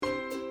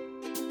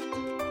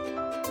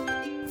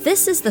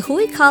This is the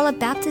Huikala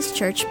Baptist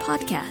Church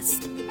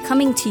podcast,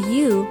 coming to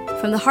you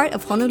from the heart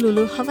of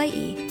Honolulu,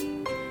 Hawaii.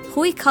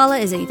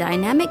 Huikala is a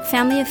dynamic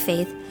family of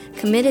faith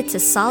committed to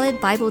solid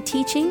Bible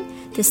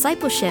teaching,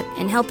 discipleship,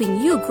 and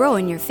helping you grow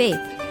in your faith.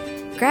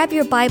 Grab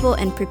your Bible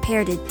and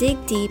prepare to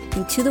dig deep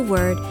into the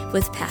Word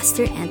with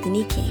Pastor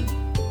Anthony King.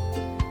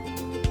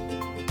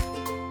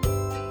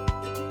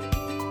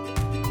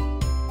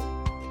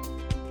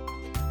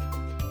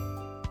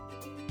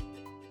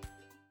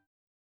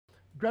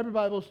 Grab your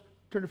Bibles,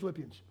 turn to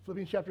Philippians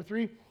chapter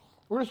 3.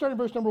 We're going to start in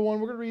verse number 1.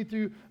 We're going to read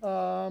through,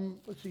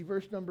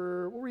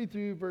 we'll read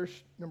through verse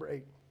number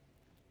 8.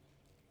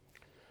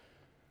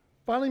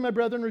 Finally, my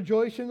brethren,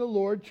 rejoice in the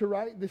Lord. To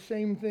write the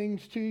same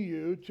things to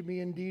you, to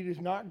me indeed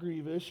is not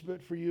grievous,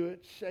 but for you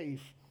it's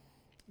safe.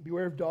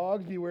 Beware of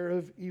dogs, beware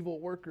of evil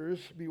workers,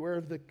 beware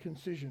of the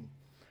concision.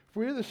 For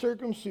we are the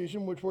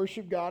circumcision which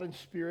worship God in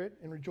spirit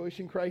and rejoice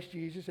in Christ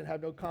Jesus and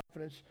have no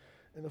confidence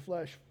in the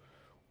flesh.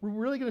 We're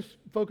really going to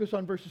focus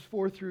on verses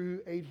 4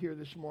 through 8 here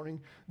this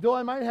morning. Though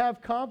I might have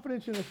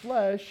confidence in the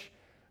flesh,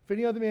 if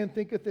any other man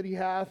thinketh that he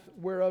hath,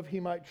 whereof he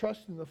might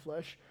trust in the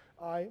flesh,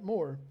 I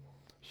more.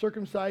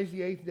 Circumcised the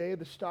 8th day of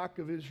the stock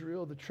of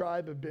Israel, the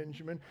tribe of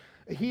Benjamin,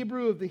 a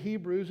Hebrew of the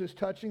Hebrews, as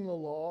touching the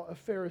law, a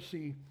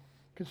Pharisee,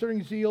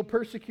 concerning zeal,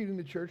 persecuting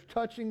the church,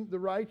 touching the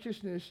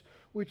righteousness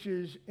which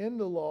is in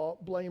the law,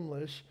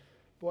 blameless.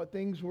 But what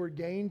things were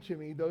gained to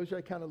me, those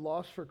I counted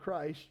loss for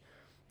Christ.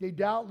 Yea,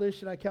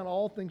 doubtless, and I count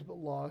all things but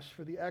loss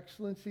for the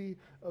excellency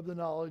of the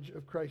knowledge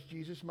of Christ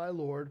Jesus my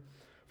Lord,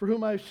 for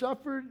whom I have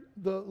suffered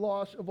the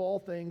loss of all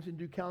things, and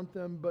do count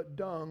them but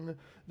dung,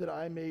 that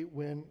I may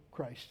win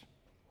Christ.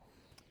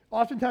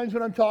 Oftentimes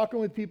when I'm talking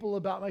with people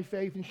about my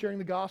faith and sharing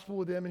the gospel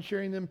with them and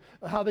sharing them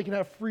how they can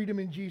have freedom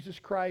in Jesus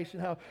Christ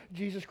and how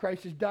Jesus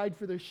Christ has died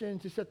for their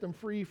sins to set them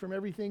free from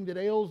everything that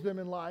ails them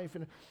in life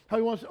and how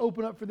he wants to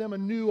open up for them a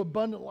new,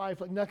 abundant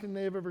life like nothing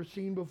they've ever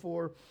seen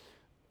before,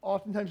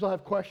 oftentimes I'll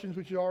have questions,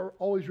 which are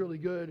always really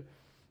good.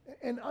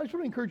 And I just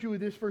want to encourage you with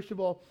this, first of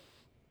all.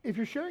 If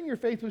you're sharing your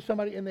faith with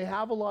somebody and they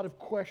have a lot of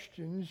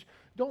questions,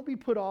 don't be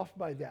put off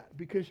by that,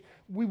 because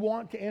we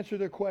want to answer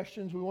their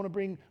questions. We want to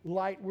bring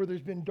light where there's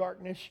been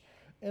darkness.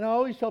 And I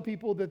always tell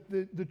people that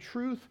the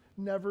truth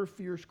never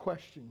fears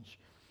questions.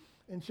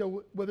 And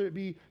so whether it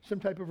be some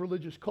type of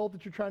religious cult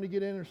that you're trying to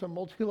get in or some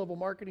multi-level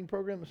marketing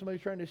program that somebody's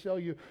trying to sell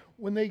you,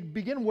 when they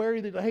begin worry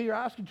that, hey, you're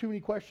asking too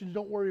many questions,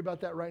 don't worry about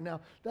that right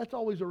now. That's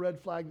always a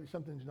red flag that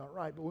something's not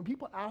right. But when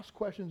people ask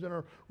questions and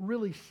are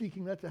really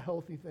seeking, that's a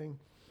healthy thing.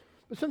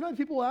 But sometimes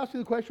people will ask you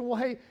the question, well,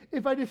 hey,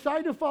 if I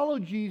decide to follow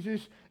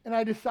Jesus and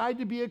I decide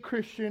to be a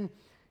Christian,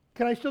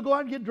 can I still go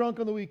out and get drunk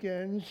on the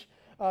weekends?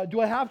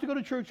 Do I have to go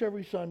to church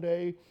every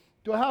Sunday?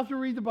 Do I have to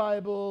read the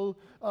Bible?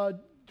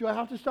 Do I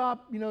have to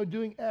stop,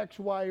 doing X,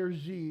 Y, or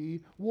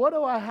Z? What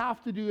do I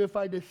have to do if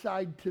I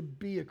decide to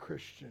be a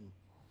Christian?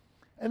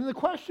 And then the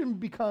question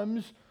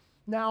becomes,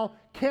 now,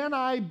 can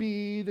I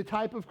be the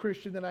type of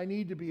Christian that I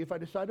need to be if I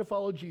decide to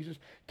follow Jesus?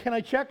 Can I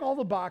check all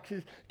the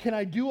boxes? Can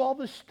I do all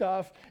the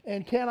stuff?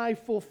 And can I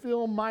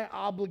fulfill my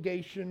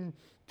obligation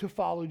to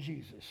follow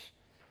Jesus?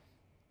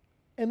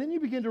 And then you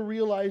begin to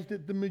realize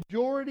that the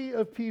majority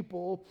of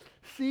people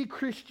see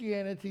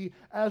Christianity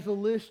as a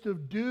list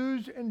of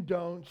do's and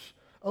don'ts,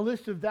 a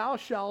list of thou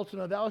shalts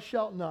and a thou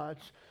shalt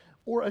nots,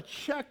 or a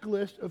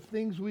checklist of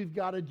things we've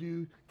got to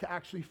do to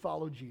actually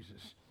follow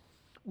Jesus,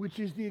 which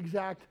is the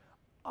exact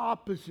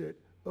opposite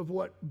of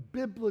what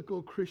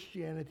biblical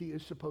Christianity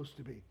is supposed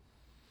to be.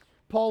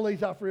 Paul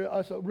lays out for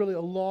us really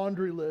a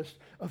laundry list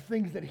of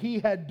things that he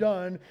had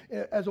done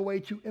as a way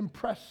to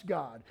impress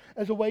God,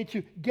 as a way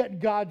to get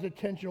God's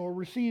attention or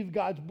receive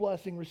God's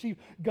blessing, receive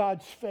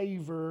God's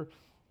favor.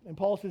 And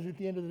Paul says at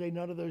the end of the day,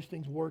 none of those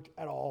things worked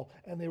at all,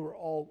 and they were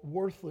all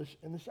worthless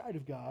in the sight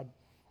of God.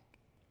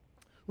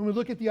 When we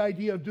look at the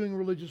idea of doing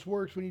religious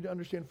works, we need to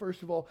understand,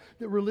 first of all,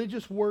 that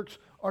religious works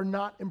are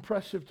not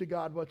impressive to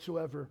God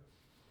whatsoever.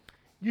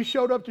 You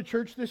showed up to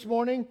church this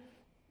morning,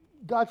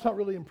 God's not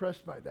really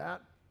impressed by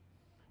that.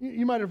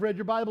 You might have read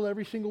your Bible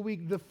every single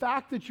week. The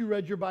fact that you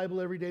read your Bible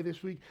every day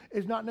this week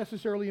is not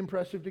necessarily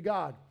impressive to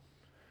God.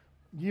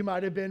 You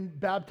might have been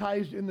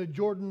baptized in the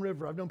Jordan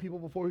River. I've known people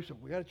before who said,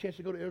 we got a chance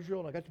to go to Israel,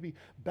 and I got to be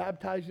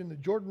baptized in the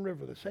Jordan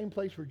River, the same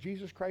place where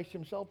Jesus Christ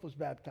himself was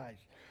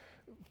baptized.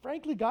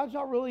 Frankly, God's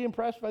not really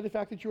impressed by the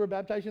fact that you were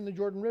baptized in the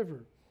Jordan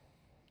River.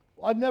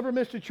 I've never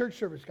missed a church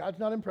service. God's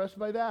not impressed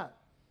by that.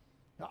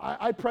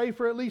 I pray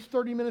for at least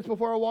 30 minutes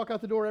before I walk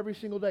out the door every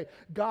single day.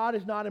 God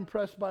is not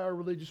impressed by our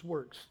religious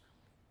works.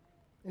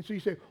 And so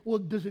you say, well,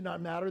 does it not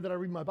matter that I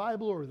read my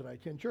Bible or that I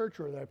attend church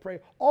or that I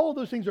pray? All of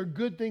those things are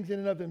good things in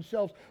and of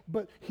themselves.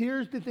 But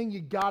here's the thing you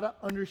got to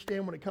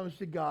understand when it comes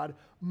to God.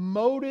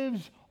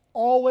 Motives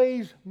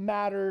always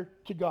matter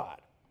to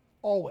God.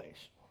 Always.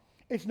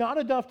 It's not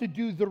enough to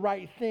do the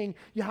right thing.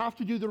 You have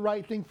to do the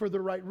right thing for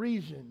the right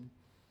reason.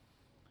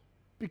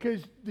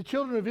 Because the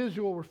children of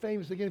Israel were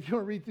famous. Again, if you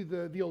want to read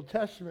through the Old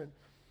Testament,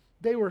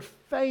 they were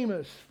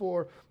famous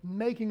for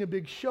making a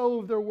big show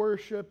of their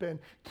worship and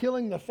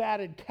killing the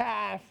fatted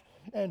calf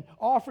and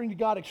offering to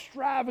God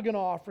extravagant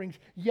offerings,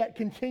 yet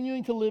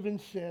continuing to live in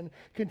sin,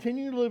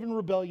 continuing to live in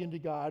rebellion to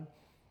God.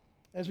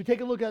 As we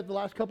take a look at the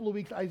last couple of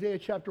weeks, Isaiah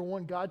chapter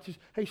 1, God says,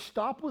 hey,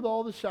 stop with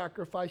all the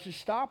sacrifices.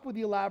 Stop with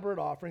the elaborate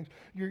offerings.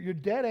 Your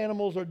dead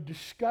animals are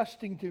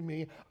disgusting to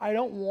me. I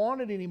don't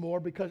want it anymore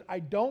because I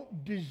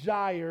don't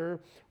desire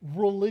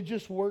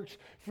religious works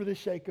for the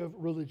sake of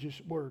religious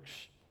works.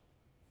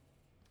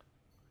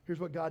 Here's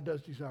what God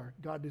does desire.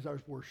 God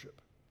desires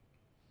worship.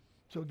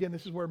 So again,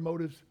 this is where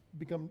motives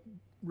become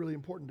really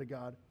important to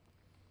God.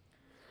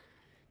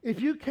 If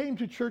you came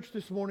to church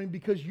this morning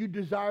because you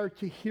desire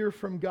to hear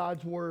from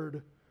God's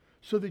word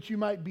so that you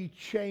might be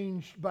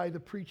changed by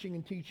the preaching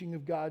and teaching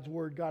of God's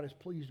word, God is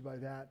pleased by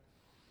that.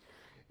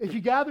 If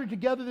you gathered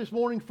together this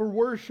morning for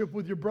worship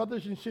with your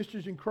brothers and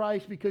sisters in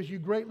Christ because you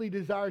greatly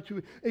desire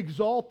to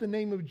exalt the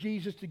name of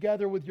Jesus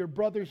together with your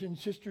brothers and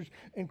sisters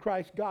in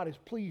Christ, God is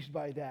pleased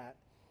by that.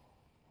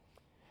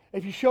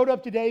 If you showed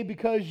up today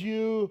because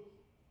you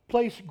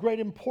place great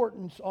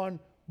importance on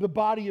the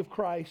body of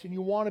Christ and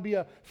you want to be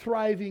a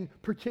thriving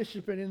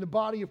participant in the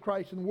body of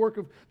Christ and the work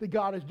that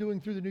God is doing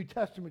through the New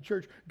Testament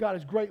church, God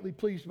is greatly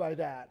pleased by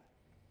that.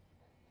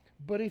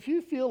 But if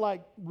you feel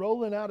like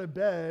rolling out of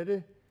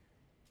bed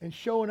and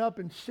showing up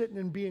and sitting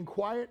and being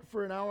quiet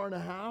for an hour and a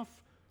half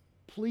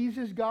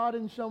pleases God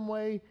in some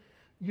way,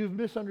 you've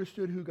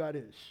misunderstood who God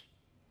is.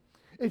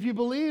 If you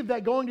believe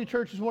that going to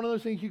church is one of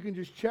those things you can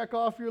just check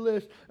off your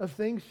list of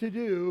things to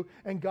do,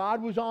 and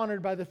God was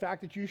honored by the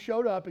fact that you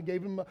showed up and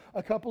gave him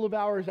a couple of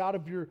hours out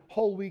of your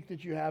whole week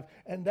that you have,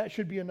 and that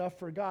should be enough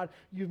for God,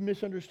 you've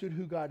misunderstood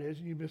who God is,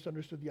 and you've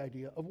misunderstood the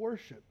idea of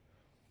worship.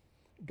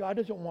 God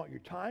doesn't want your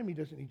time. He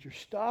doesn't need your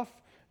stuff.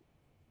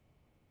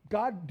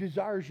 God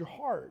desires your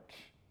heart.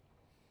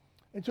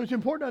 And so it's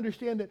important to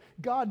understand that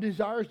God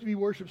desires to be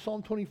worshiped.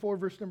 Psalm 24,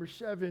 verse number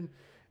 7,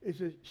 is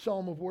a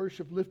psalm of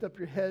worship. Lift up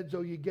your heads,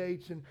 O ye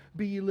gates, and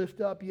be ye lift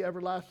up, ye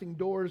everlasting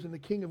doors, and the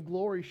King of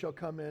glory shall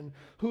come in.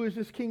 Who is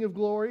this King of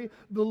glory?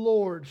 The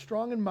Lord,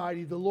 strong and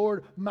mighty, the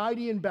Lord,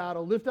 mighty in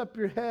battle. Lift up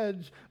your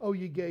heads, O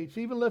ye gates.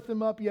 Even lift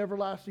them up, ye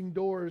everlasting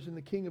doors, and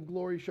the King of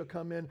glory shall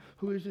come in.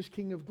 Who is this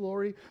King of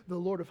glory? The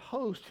Lord of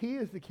hosts. He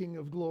is the King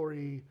of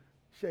glory.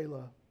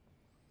 Selah.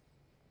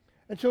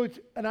 And so it's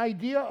an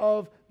idea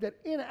of that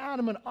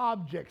inanimate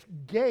objects,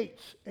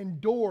 gates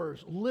and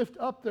doors, lift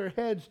up their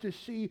heads to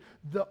see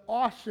the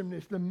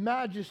awesomeness, the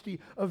majesty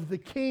of the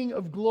King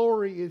of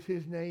glory is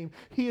his name.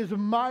 He is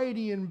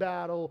mighty in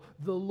battle,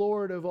 the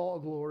Lord of all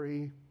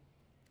glory.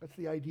 That's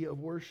the idea of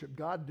worship.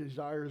 God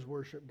desires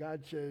worship.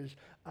 God says,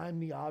 I'm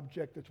the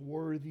object that's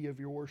worthy of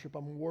your worship.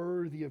 I'm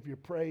worthy of your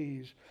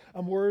praise.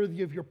 I'm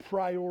worthy of your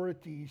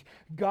priorities.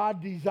 God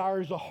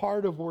desires a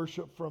heart of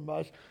worship from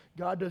us.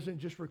 God doesn't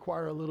just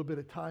require a little bit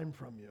of time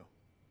from you.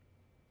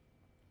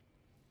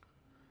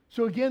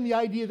 So again, the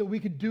idea that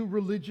we could do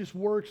religious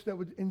works that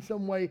would in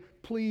some way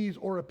please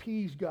or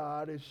appease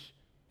God is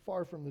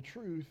far from the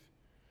truth.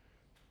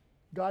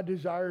 God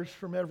desires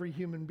from every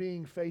human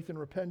being faith and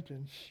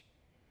repentance.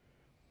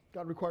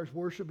 God requires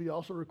worship, but he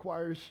also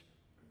requires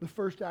the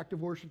first act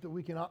of worship that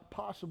we cannot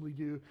possibly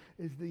do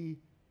is the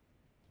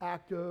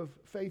act of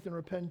faith and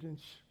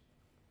repentance.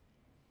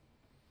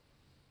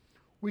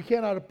 We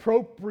cannot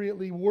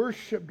appropriately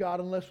worship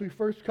God unless we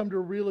first come to a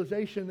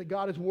realization that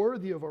God is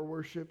worthy of our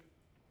worship.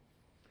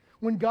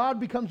 When God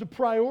becomes a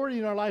priority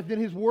in our life, then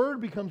his word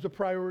becomes a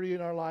priority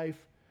in our life.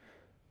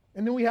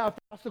 And then we have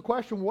to ask the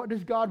question, what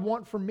does God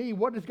want from me?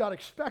 What does God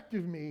expect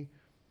of me?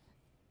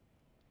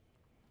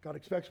 God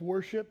expects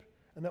worship.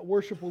 And that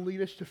worship will lead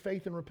us to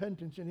faith and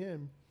repentance in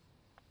him.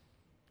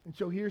 And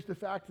so here's the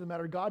fact of the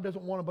matter. God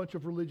doesn't want a bunch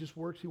of religious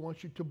works. He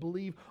wants you to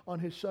believe on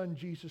his son,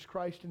 Jesus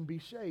Christ, and be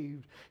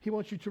saved. He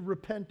wants you to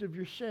repent of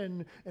your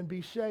sin and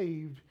be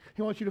saved.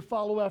 He wants you to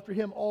follow after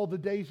him all the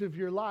days of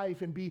your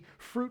life and be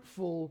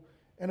fruitful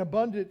and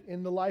abundant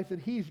in the life that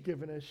he's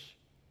given us.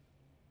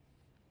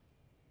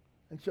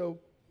 And so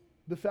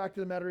the fact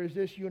of the matter is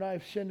this. You and I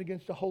have sinned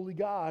against a holy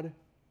God.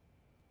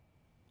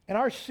 And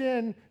our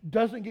sin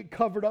doesn't get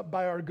covered up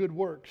by our good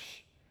works.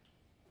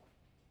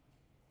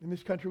 In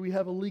this country, we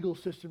have a legal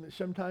system that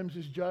sometimes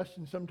is just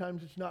and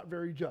sometimes it's not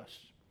very just.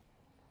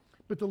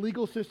 But the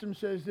legal system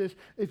says this,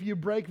 if you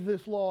break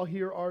this law,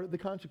 here are the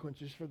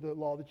consequences for the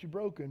law that you've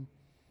broken.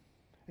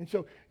 And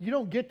so you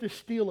don't get to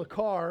steal a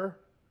car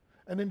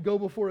and then go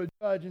before a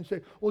judge and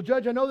say, well,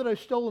 Judge, I know that I've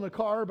stolen a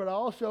car, but I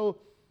also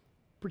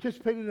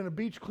participated in a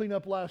beach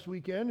cleanup last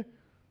weekend.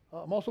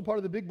 I'm also part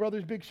of the Big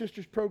Brothers Big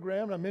Sisters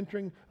program, and I'm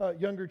mentoring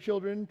younger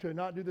children to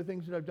not do the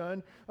things that I've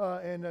done.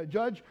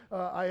 Judge,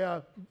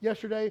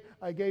 yesterday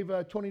I gave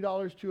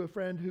 $20 to a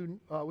friend who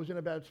was in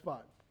a bad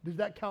spot. Does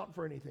that count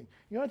for anything?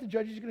 You know what the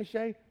judge is going to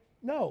say?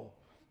 No.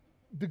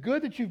 The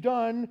good that you've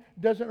done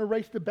doesn't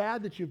erase the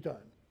bad that you've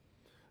done.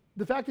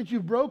 The fact that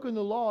you've broken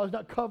the law is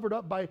not covered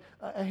up by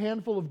a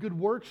handful of good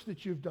works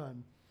that you've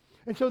done.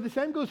 And so the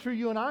same goes for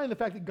you and I, and the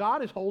fact that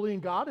God is holy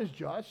and God is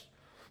just.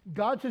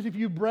 God says, if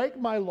you break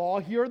my law,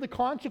 here are the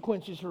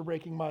consequences for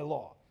breaking my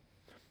law.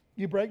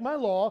 You break my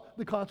law,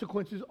 the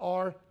consequences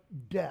are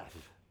death.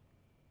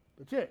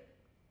 That's it.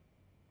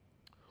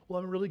 Well,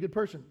 I'm a really good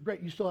person.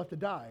 Great, you still have to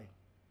die.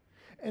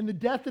 And the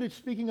death that it's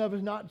speaking of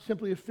is not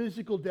simply a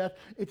physical death,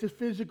 it's a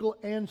physical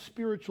and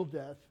spiritual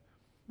death.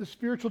 The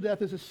spiritual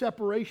death is a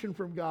separation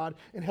from God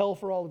in hell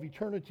for all of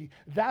eternity.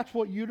 That's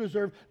what you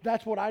deserve.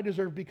 That's what I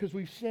deserve because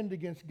we've sinned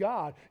against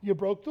God. You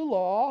broke the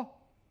law,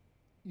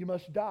 you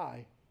must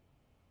die.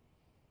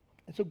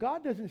 And so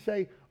God doesn't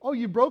say, oh,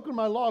 you've broken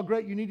my law,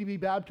 great, you need to be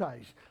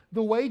baptized.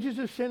 The wages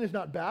of sin is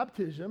not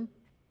baptism.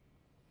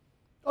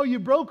 Oh,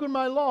 you've broken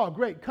my law,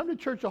 great, come to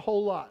church a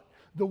whole lot.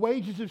 The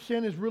wages of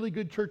sin is really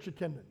good church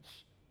attendance.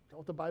 That's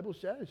what the Bible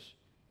says.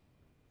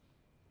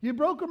 You've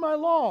broken my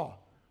law.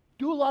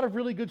 Do a lot of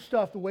really good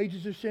stuff. The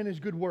wages of sin is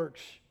good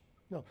works.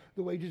 No,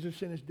 the wages of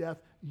sin is death.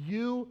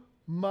 You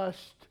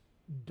must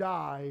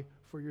die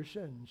for your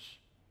sins.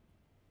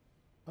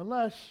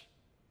 Unless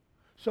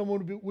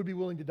someone would be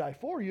willing to die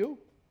for you.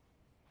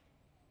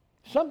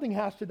 Something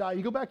has to die.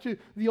 You go back to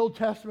the Old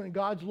Testament and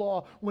God's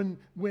law.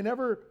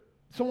 Whenever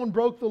someone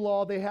broke the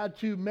law, they had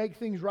to make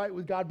things right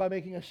with God by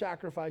making a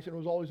sacrifice, and it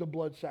was always a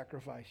blood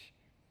sacrifice.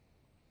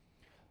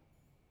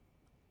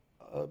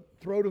 A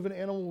throat of an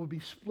animal would be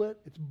split,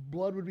 its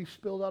blood would be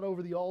spilled out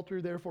over the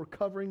altar, therefore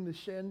covering the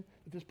sin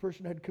that this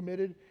person had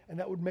committed, and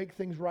that would make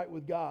things right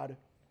with God.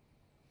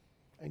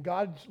 And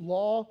God's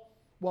law,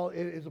 while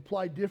it is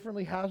applied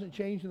differently, hasn't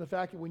changed in the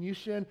fact that when you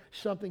sin,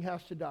 something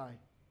has to die.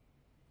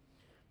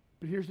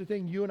 But here's the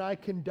thing, you and I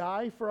can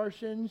die for our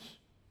sins.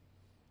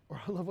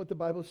 Or I love what the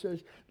Bible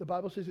says. The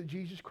Bible says that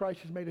Jesus Christ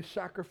has made a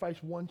sacrifice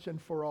once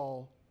and for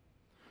all.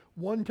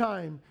 One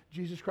time,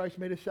 Jesus Christ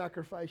made a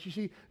sacrifice. You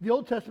see, the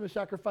Old Testament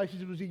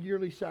sacrifices, it was a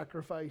yearly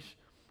sacrifice.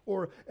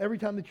 Or every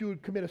time that you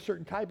would commit a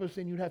certain type of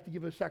sin, you'd have to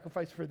give a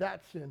sacrifice for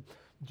that sin.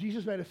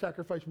 Jesus made a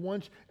sacrifice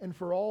once and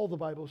for all, the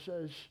Bible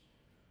says.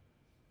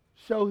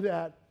 So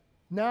that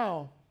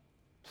now,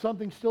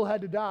 something still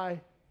had to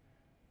die,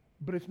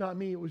 but it's not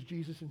me, it was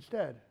Jesus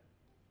instead.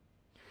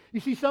 You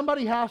see,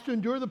 somebody has to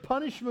endure the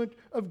punishment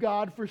of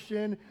God for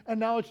sin, and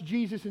now it's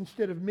Jesus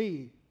instead of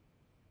me.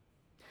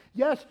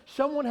 Yes,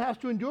 someone has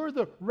to endure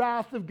the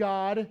wrath of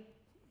God,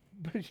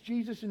 but it's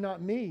Jesus and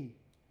not me.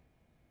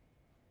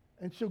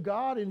 And so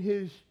God, in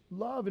His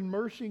love and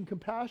mercy and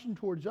compassion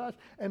towards us,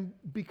 and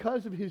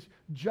because of His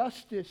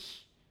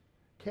justice,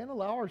 can't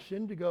allow our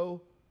sin to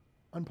go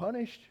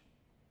unpunished.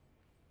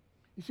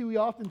 You see, we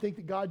often think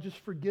that God just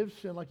forgives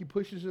sin, like He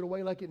pushes it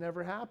away like it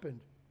never happened.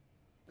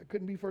 That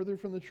couldn't be further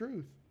from the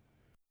truth.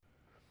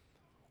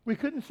 We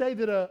couldn't say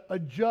that a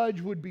judge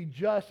would be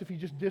just if he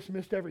just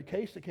dismissed every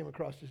case that came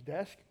across his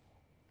desk.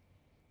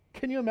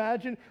 Can you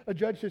imagine a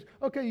judge says,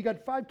 okay, you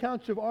got 5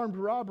 counts of armed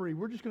robbery.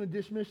 We're just going to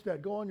dismiss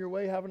that. Go on your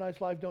way. Have a nice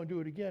life. Don't do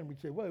it again.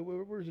 We'd say, wait,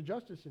 where's the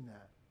justice in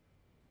that?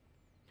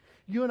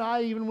 You and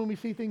I, even when we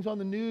see things on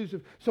the news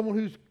of someone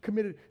who's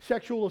committed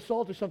sexual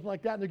assault or something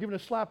like that, and they're given a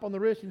slap on the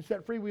wrist and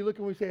set free, we look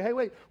and we say, hey,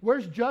 wait,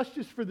 where's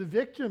justice for the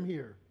victim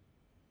here?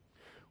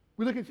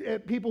 We look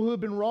at people who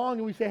have been wronged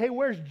and we say, hey,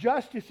 where's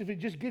justice if it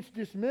just gets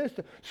dismissed,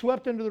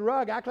 swept under the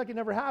rug, act like it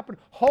never happened,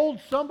 hold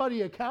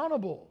somebody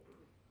accountable.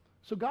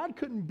 So God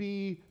couldn't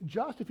be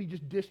just if He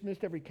just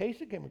dismissed every case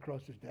that came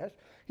across His desk.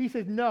 He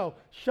said, no,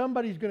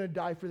 somebody's going to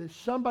die for this.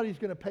 Somebody's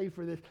going to pay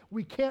for this.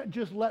 We can't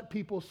just let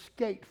people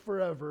skate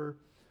forever.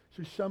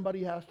 So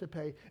somebody has to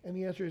pay. And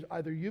the answer is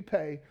either you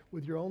pay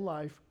with your own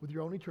life, with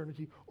your own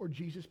eternity, or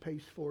Jesus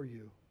pays for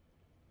you.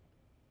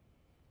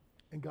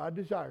 And God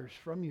desires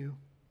from you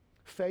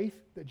faith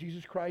that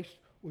Jesus Christ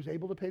was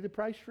able to pay the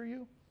price for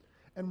you,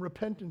 and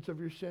repentance of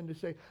your sin to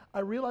say,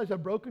 I realize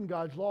I've broken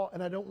God's law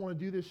and I don't want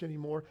to do this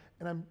anymore,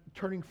 and I'm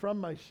turning from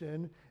my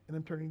sin and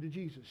I'm turning to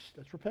Jesus.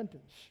 That's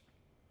repentance.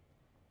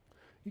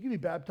 You can be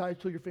baptized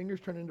till your fingers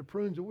turn into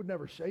prunes. It would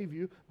never save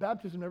you.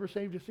 Baptism never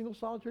saved a single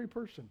solitary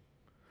person.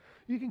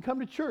 You can come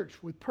to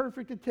church with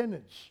perfect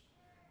attendance.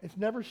 It's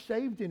never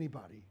saved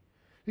anybody.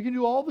 You can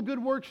do all the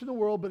good works in the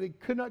world, but it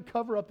could not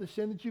cover up the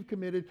sin that you've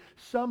committed.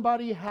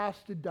 Somebody has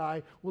to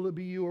die. Will it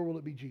be you or will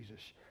it be Jesus?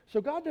 So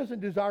God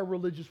doesn't desire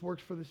religious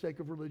works for the sake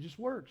of religious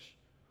works.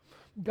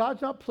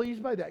 God's not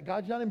pleased by that.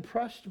 God's not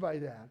impressed by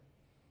that.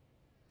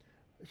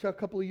 So a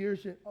couple of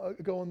years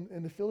ago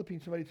in the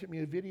Philippines, somebody sent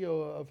me a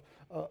video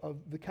of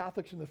the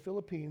Catholics in the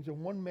Philippines, and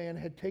one man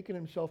had taken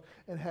himself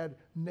and had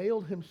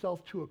nailed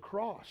himself to a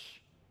cross.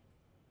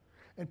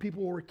 And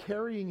people were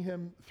carrying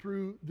him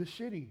through the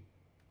city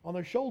on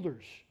their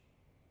shoulders.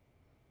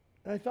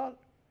 And I thought,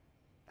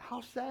 how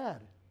sad.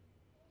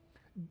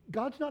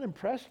 God's not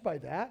impressed by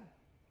that.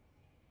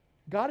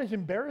 God is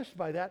embarrassed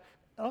by that.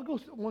 And I'll go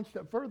one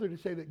step further to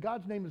say that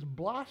God's name is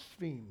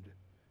blasphemed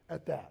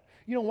at that.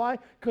 You know why?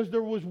 Because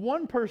there was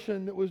one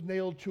person that was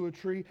nailed to a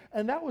tree,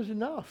 and that was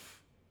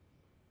enough.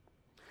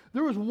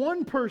 There was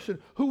one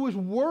person who was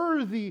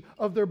worthy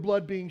of their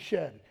blood being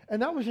shed,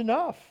 and that was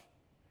enough.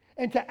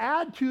 And to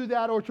add to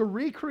that, or to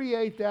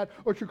recreate that,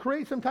 or to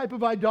create some type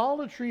of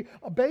idolatry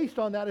based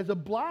on that is a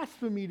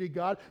blasphemy to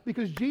God,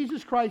 because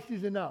Jesus Christ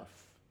is enough.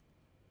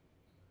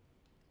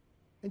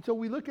 And so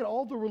we look at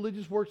all the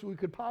religious works that we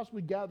could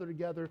possibly gather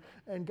together,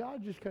 and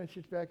God just kind of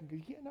sits back and goes,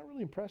 yeah, not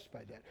really impressed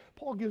by that.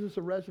 Paul gives us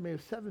a resume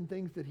of 7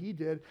 things that he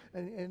did,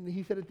 and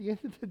he said at the end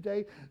of the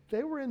day,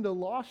 they were in the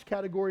lost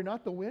category,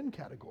 not the win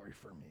category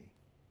for me.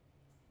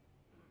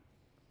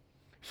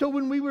 So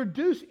when we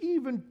reduce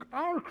even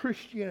our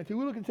Christianity,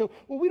 we look and say,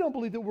 well, we don't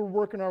believe that we're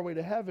working our way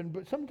to heaven,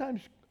 but sometimes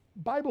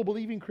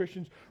Bible-believing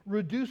Christians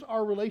reduce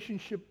our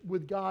relationship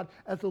with God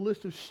as a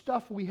list of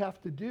stuff we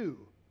have to do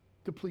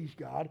to please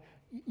God.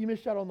 You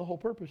missed out on the whole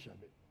purpose of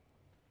it.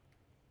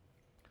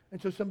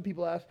 And so some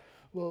people ask,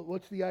 well,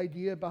 what's the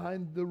idea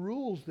behind the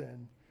rules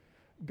then?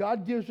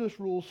 God gives us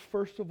rules,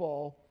 first of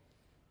all,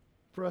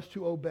 for us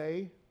to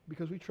obey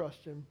because we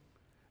trust him.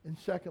 And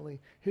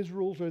secondly, his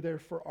rules are there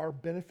for our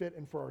benefit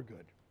and for our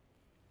good.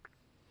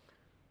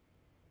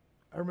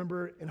 I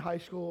remember in high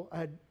school, I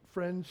had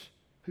friends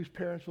whose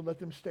parents would let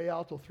them stay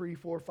out till 3,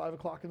 4, 5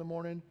 o'clock in the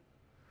morning.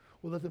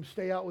 Would let them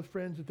stay out with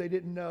friends that they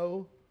didn't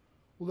know.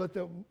 Would let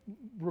them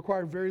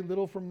require very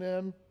little from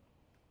them.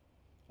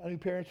 I knew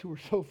parents who were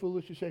so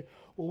foolish to say,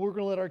 well, we're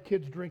going to let our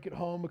kids drink at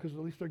home because at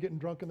least they're getting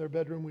drunk in their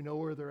bedroom. We know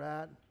where they're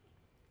at.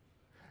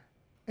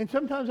 And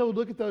sometimes I would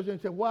look at those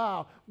and say,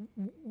 wow,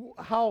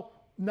 how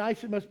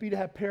nice it must be to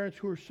have parents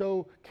who are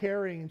so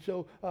caring and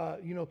so,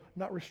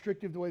 not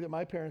restrictive the way that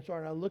my parents are.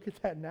 And I look at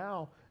that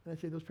now and I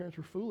say, those parents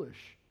were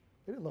foolish.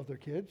 They didn't love their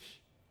kids.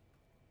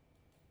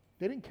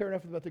 They didn't care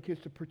enough about their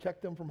kids to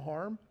protect them from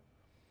harm.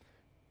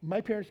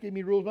 My parents gave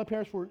me rules. My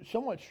parents were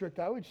somewhat strict,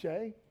 I would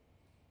say.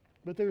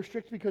 But they were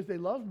strict because they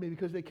loved me,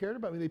 because they cared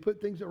about me. They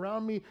put things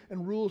around me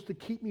and rules to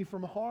keep me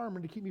from harm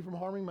and to keep me from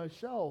harming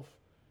myself.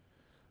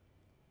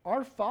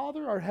 Our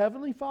Father, our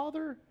Heavenly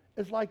Father,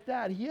 is like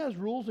that. He has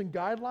rules and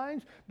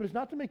guidelines, but it's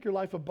not to make your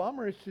life a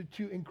bummer. It's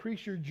to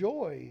increase your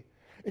joy.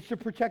 It's to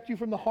protect you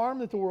from the harm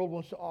that the world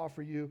wants to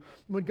offer you.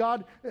 When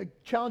God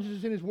challenges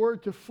us in his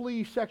word to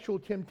flee sexual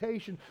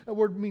temptation, that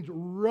word means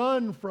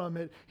run from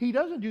it. He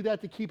doesn't do that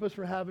to keep us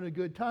from having a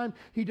good time.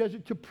 He does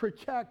it to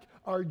protect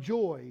our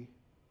joy.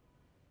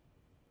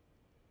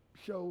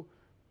 So,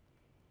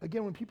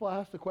 again, when people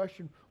ask the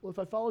question, well, if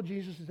I follow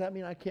Jesus, does that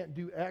mean I can't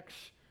do X?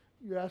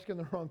 You're asking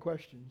the wrong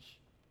questions.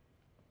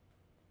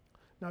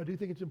 Now, I do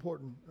think it's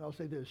important, and I'll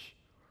say this.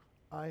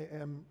 I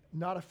am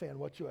not a fan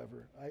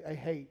whatsoever. I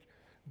hate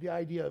the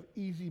idea of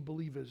easy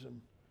believism,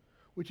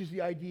 which is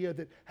the idea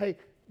that, hey,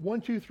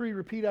 1, 2, 3,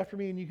 repeat after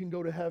me and you can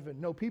go to heaven.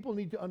 No, people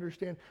need to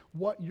understand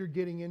what you're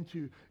getting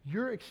into.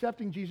 You're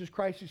accepting Jesus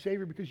Christ as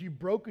Savior because you've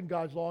broken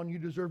God's law and you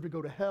deserve to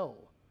go to hell.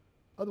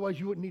 Otherwise,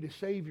 you wouldn't need a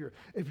Savior.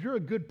 If you're a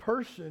good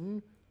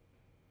person,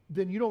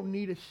 then you don't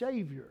need a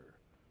Savior.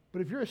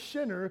 But if you're a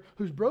sinner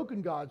who's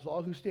broken God's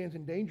law, who stands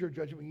in danger of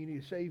judgment, you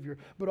need a Savior.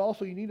 But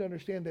also you need to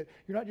understand that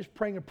you're not just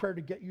praying a prayer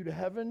to get you to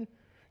heaven.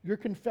 You're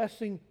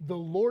confessing the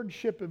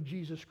lordship of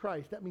Jesus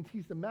Christ. That means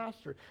he's the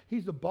master.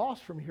 He's the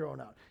boss from here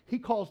on out. He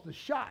calls the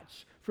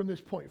shots from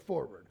this point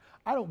forward.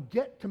 I don't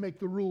get to make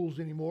the rules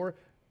anymore.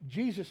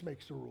 Jesus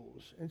makes the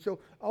rules. And so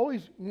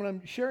always when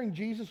I'm sharing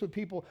Jesus with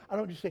people, I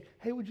don't just say,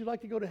 hey, would you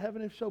like to go to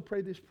heaven? If so,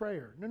 pray this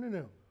prayer.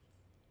 No.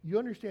 You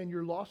understand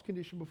your lost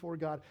condition before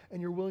God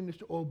and your willingness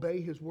to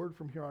obey his word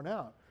from here on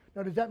out.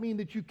 Now, does that mean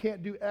that you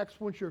can't do X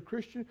once you're a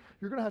Christian?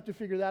 You're going to have to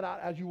figure that out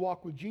as you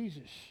walk with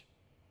Jesus.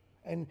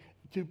 And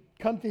to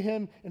come to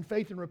him in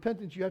faith and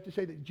repentance, you have to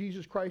say that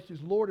Jesus Christ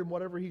is Lord, and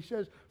whatever he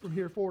says from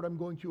here forward, I'm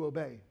going to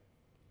obey.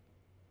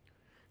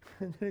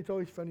 And then it's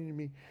always funny to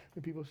me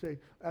when people say,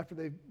 after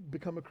they've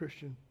become a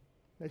Christian,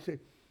 they say,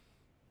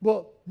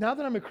 well, now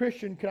that I'm a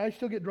Christian, can I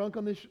still get drunk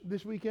on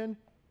this weekend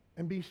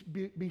and be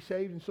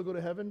saved and still go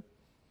to heaven?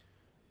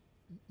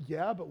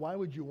 Yeah, but why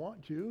would you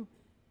want to?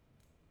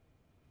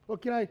 Well,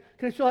 can I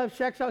still have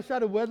sex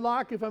outside of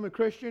wedlock if I'm a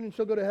Christian and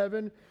still go to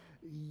heaven?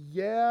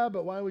 Yeah,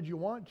 but why would you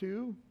want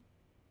to?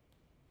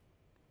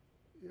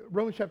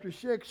 Romans chapter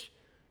 6,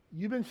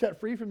 you've been set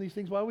free from these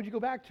things. Why would you go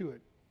back to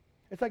it?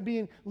 It's like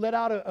being let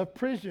out of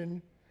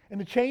prison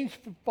and the chains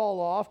fall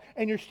off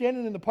and you're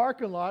standing in the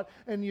parking lot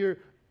and you're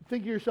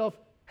thinking to yourself,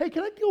 hey,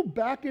 can I go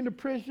back into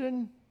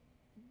prison?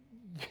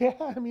 Yeah,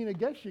 I mean, I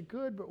guess you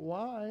could, but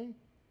why?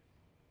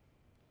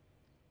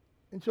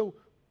 And so,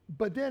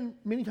 but then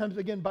many times,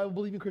 again,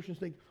 Bible-believing Christians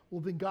think,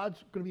 well, then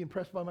God's going to be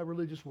impressed by my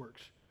religious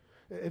works.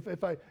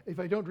 If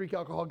I don't drink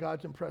alcohol,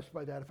 God's impressed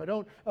by that. If I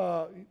don't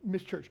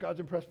miss church, God's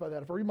impressed by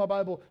that. If I read my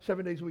Bible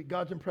 7 days a week,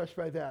 God's impressed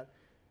by that.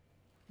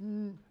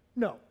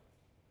 No.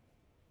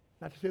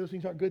 Not to say those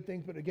things aren't good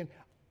things, but again,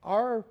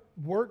 our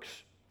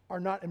works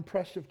are not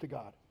impressive to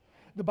God.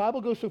 The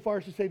Bible goes so far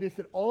as to say this,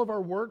 that all of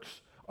our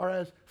works are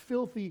as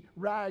filthy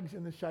rags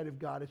in the sight of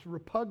God. It's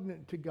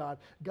repugnant to God.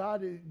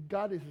 God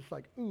is just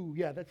like, ooh,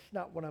 yeah, that's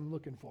not what I'm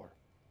looking for.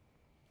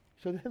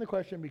 So then the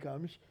question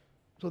becomes,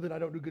 so that I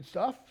don't do good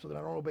stuff, so that I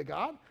don't obey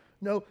God?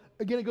 No,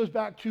 again, it goes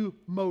back to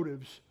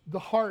motives, the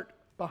heart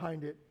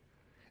behind it.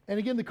 And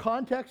again, the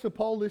context of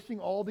Paul listing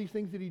all these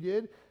things that he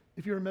did,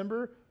 if you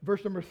remember,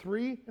 verse number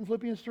 3 in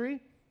Philippians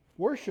 3,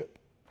 worship.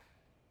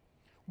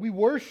 We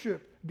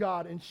worship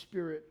God in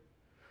spirit.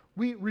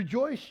 We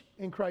rejoice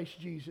in Christ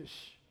Jesus.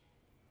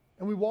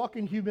 And we walk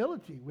in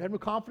humility. We have no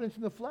confidence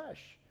in the flesh.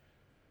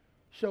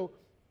 So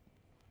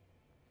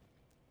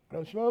I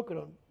don't smoke, I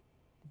don't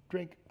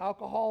drink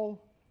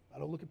alcohol, I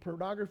don't look at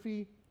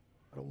pornography,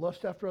 I don't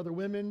lust after other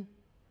women,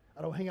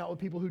 I don't hang out with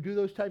people who do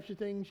those types of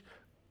things,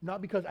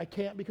 not because I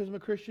can't because I'm a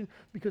Christian,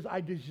 because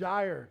I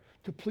desire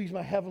to please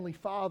my Heavenly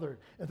Father.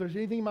 If there's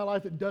anything in my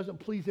life that doesn't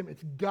please Him,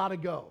 it's got to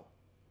go.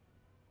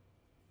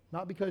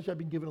 Not because I've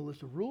been given a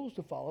list of rules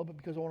to follow, but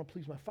because I want to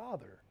please my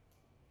Father.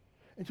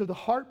 And so the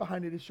heart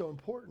behind it is so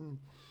important.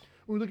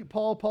 When we look at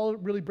Paul, Paul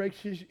really breaks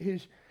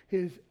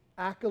his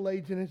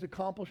accolades and his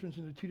accomplishments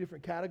into two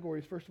different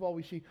categories. First of all,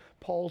 we see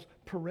Paul's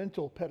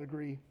parental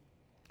pedigree.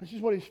 This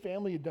is what his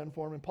family had done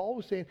for him. And Paul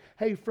was saying,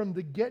 hey, from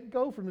the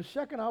get-go, from the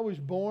second I was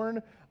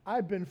born,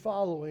 I've been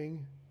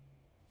following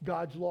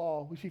God's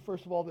law. We see,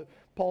 first of all, that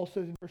Paul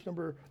says in verse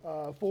number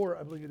 4,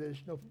 I believe it is,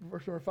 no,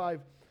 verse number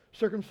 5,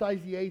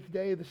 circumcised the 8th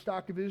day of the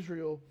stock of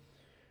Israel.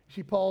 You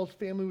see, Paul's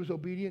family was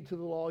obedient to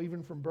the law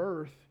even from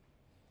birth.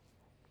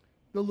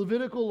 The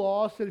Levitical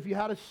law said if you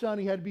had a son,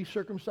 he had to be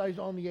circumcised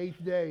on the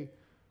 8th day.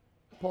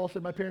 Paul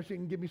said, my parents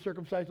didn't give me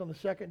circumcised on the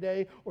 2nd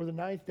day or the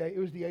 9th day. It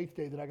was the 8th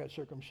day that I got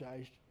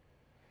circumcised.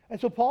 And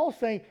so Paul's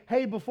saying,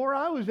 hey, before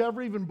I was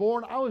ever even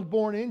born, I was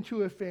born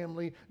into a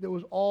family that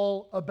was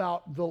all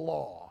about the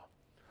law,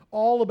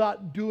 all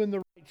about doing the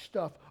right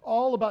stuff,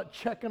 all about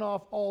checking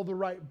off all the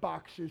right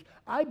boxes.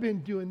 I've been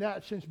doing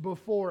that since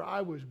before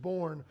I was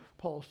born,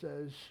 Paul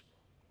says.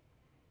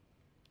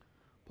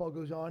 Paul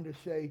goes on to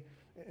say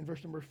in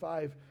verse number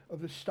 5 of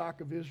the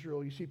stock of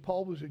Israel, you see,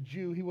 Paul was a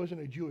Jew. He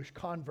wasn't a Jewish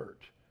convert.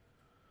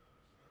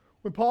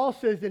 When Paul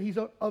says that he's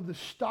of the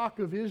stock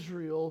of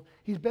Israel,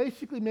 he's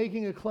basically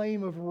making a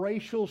claim of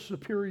racial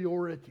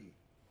superiority.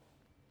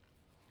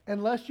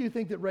 Unless you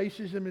think that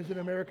racism is an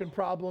American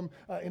problem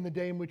in the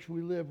day in which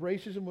we live,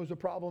 racism was a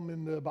problem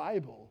in the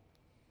Bible.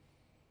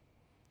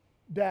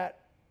 That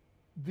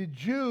the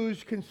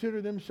Jews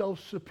consider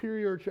themselves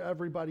superior to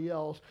everybody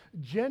else.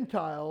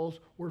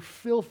 Gentiles were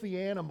filthy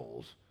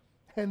animals.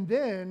 And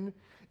then,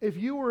 if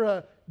you were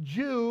a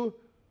Jew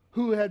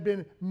who had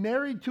been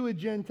married to a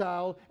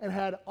Gentile and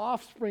had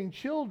offspring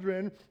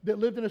children that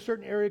lived in a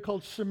certain area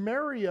called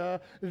Samaria,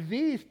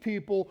 these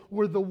people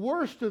were the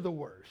worst of the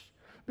worst.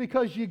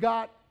 Because you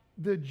got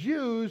the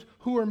Jews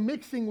who are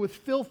mixing with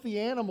filthy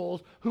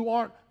animals who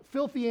aren't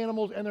filthy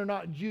animals and they're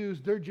not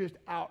Jews. They're just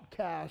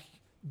outcast,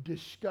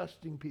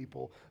 disgusting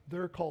people.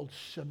 They're called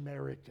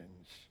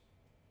Samaritans.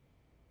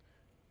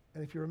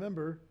 And if you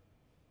remember,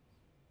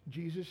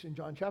 Jesus in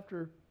John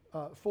chapter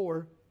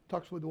 4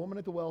 talks with the woman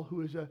at the well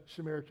who is a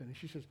Samaritan. And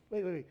she says,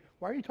 wait,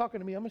 why are you talking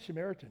to me? I'm a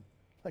Samaritan.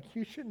 Like,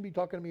 you shouldn't be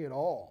talking to me at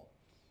all.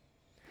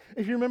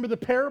 If you remember the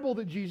parable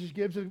that Jesus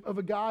gives of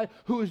a guy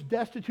who is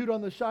destitute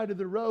on the side of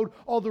the road,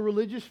 all the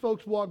religious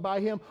folks walk by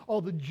him, all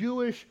the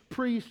Jewish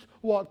priests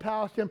walk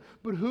past him,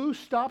 but who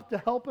stopped to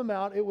help him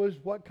out? It was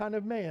what kind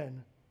of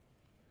man?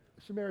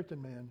 A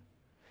Samaritan man.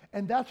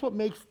 And that's what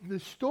makes the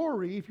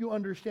story, if you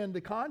understand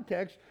the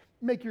context,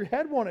 make your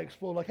head want to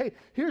explode. Like, hey,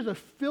 here's a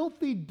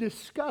filthy,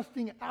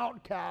 disgusting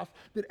outcast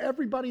that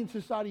everybody in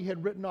society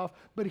had written off,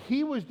 but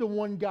he was the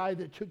one guy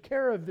that took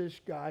care of this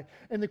guy.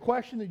 And the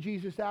question that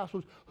Jesus asked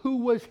was,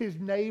 who was his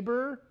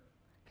neighbor?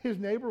 His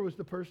neighbor was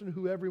the person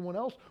who everyone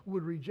else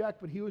would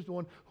reject, but he was the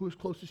one who was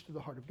closest to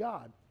the heart of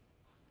God.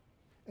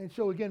 And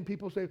so again,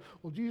 people say,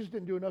 well, Jesus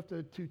didn't do enough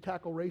to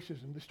tackle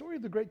racism. The story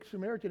of the Great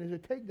Samaritan is a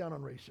takedown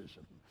on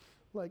racism.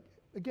 Like,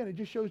 again,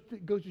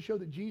 it goes to show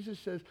that Jesus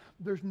says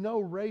there's no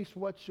race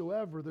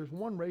whatsoever. There's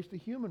one race, the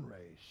human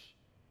race.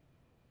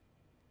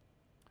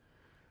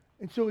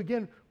 And so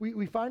again,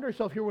 we find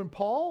ourselves here when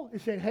Paul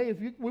is saying, hey,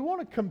 we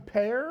want to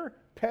compare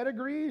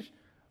pedigrees,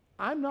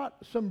 I'm not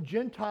some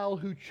Gentile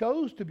who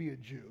chose to be a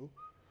Jew.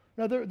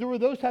 Now, there were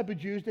those type of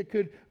Jews that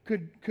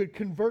could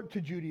convert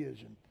to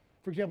Judaism.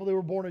 For example, they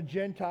were born a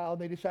Gentile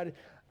and they decided,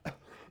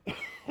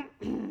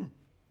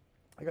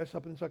 I got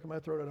something stuck in my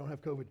throat, I don't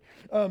have COVID.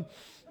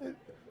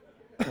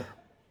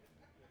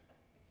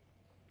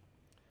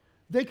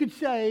 They could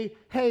say,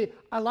 hey,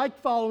 I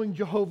like following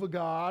Jehovah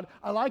God.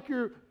 I like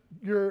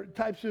your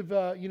types of,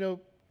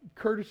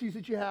 courtesies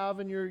that you have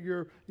and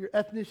your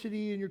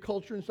ethnicity and your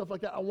culture and stuff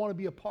like that. I want to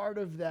be a part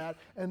of that.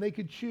 And they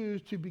could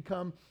choose to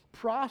become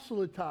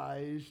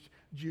proselytized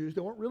Jews.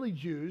 They weren't really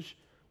Jews,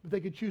 but they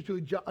could choose to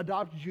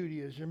adopt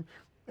Judaism.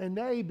 And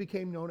they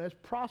became known as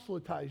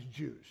proselytized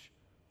Jews.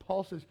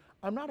 Paul says,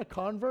 I'm not a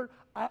convert.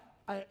 I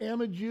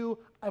am a Jew.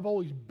 I've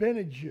always been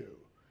a Jew.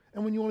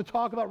 And when you want to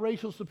talk about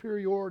racial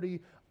superiority,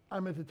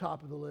 I'm at the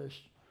top of the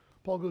list.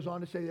 Paul goes on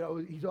to say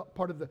that he's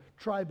part of the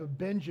tribe of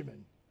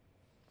Benjamin.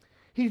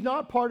 He's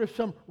not part of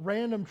some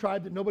random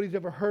tribe that nobody's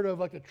ever heard of,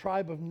 like the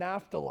tribe of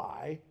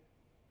Naphtali.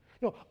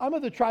 No, I'm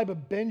of the tribe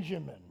of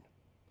Benjamin.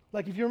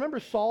 Like if you remember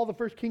Saul, the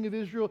first king of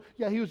Israel,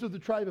 yeah, he was of the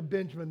tribe of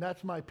Benjamin.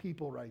 That's my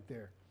people right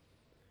there.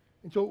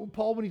 And so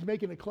Paul, when he's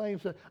making a claim,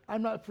 said,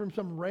 I'm not from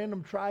some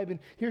random tribe. And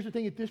here's the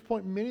thing, at this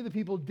point, many of the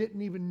people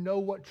didn't even know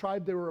what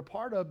tribe they were a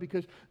part of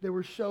because they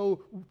were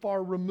so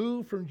far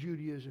removed from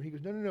Judaism. He goes,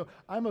 no,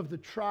 I'm of the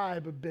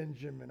tribe of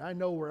Benjamin. I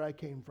know where I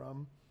came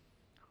from.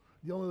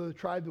 The only other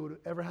tribe that would have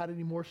ever had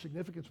any more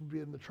significance would be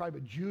in the tribe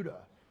of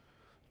Judah.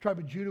 tribe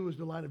of Judah was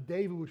the line of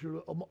David, which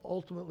would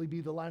ultimately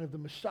be the line of the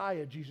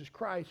Messiah, Jesus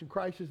Christ. And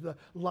Christ is the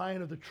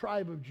lion of the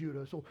tribe of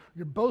Judah. So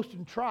you're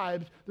boasting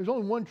tribes. There's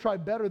only one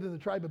tribe better than the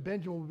tribe of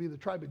Benjamin, would be the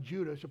tribe of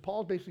Judah. So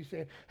Paul's basically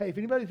saying, hey, if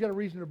anybody's got a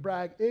reason to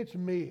brag, it's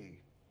me.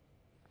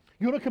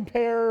 You want to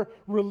compare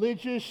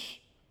religious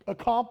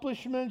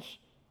accomplishments?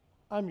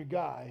 I'm your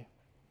guy.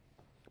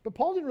 But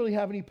Paul didn't really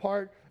have any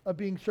part of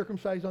being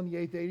circumcised on the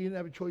 8th day. He didn't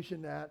have a choice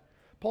in that.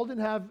 Paul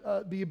didn't have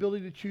the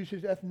ability to choose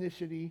his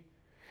ethnicity.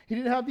 He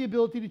didn't have the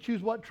ability to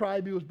choose what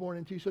tribe he was born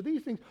into. So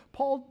these things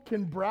Paul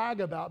can brag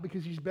about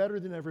because he's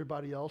better than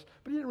everybody else,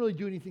 but he didn't really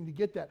do anything to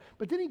get that.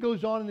 But then he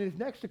goes on in his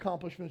next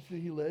accomplishments that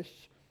he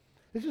lists.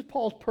 This is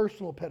Paul's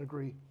personal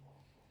pedigree.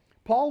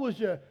 Paul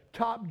was a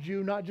top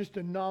Jew, not just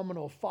a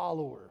nominal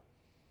follower.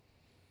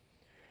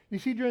 You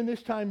see, during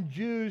this time,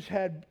 Jews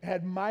had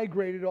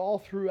migrated all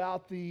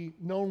throughout the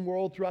known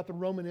world, throughout the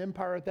Roman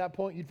Empire at that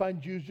point. You'd find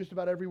Jews just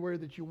about everywhere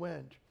that you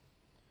went.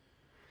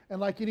 And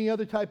like any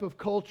other type of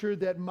culture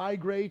that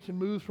migrates and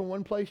moves from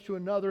one place to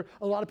another,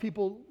 a lot of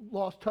people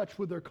lost touch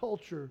with their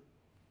culture.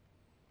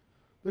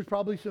 There's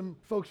probably some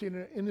folks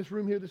in this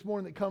room here this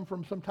morning that come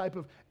from some type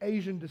of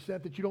Asian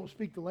descent that you don't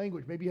speak the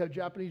language. Maybe you have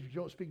Japanese, but you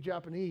don't speak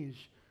Japanese.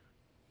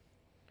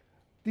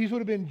 These would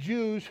have been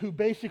Jews who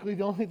basically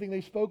the only thing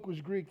they spoke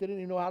was Greek. They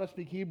didn't even know how to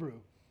speak Hebrew.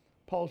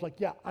 Paul's like,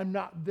 yeah, I'm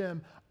not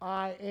them.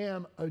 I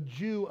am a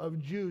Jew of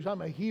Jews.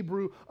 I'm a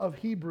Hebrew of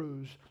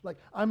Hebrews. Like,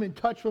 I'm in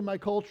touch with my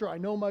culture. I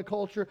know my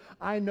culture.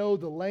 I know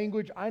the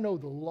language. I know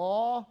the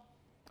law.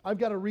 I've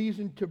got a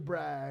reason to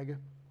brag.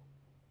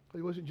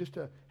 He wasn't just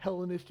a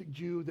Hellenistic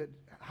Jew that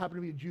happened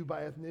to be a Jew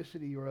by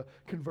ethnicity or a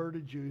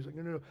converted Jew. He's like,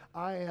 no.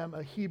 I am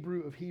a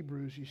Hebrew of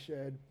Hebrews, he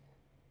said.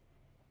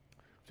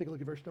 Take a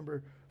look at verse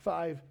number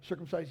 5.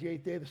 Circumcised the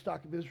 8th day, the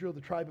stock of Israel,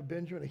 the tribe of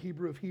Benjamin, a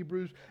Hebrew of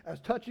Hebrews, as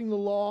touching the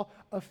law,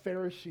 a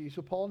Pharisee.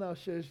 So Paul now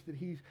says that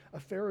he's a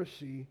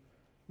Pharisee.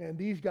 Man,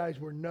 these guys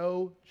were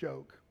no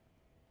joke.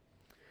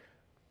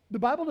 The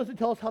Bible doesn't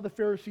tell us how the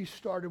Pharisees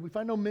started. We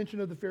find no mention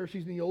of the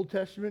Pharisees in the Old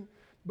Testament,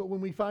 but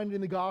when we find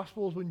in the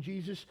Gospels, when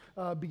Jesus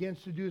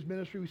begins to do his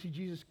ministry, we see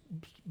Jesus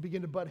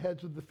begin to butt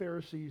heads with the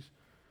Pharisees.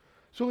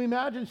 So we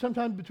imagine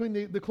sometime between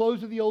the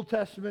close of the Old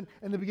Testament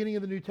and the beginning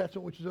of the New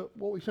Testament, which is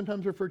what we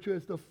sometimes refer to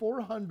as the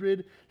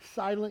 400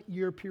 silent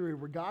year period,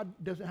 where God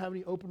doesn't have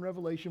any open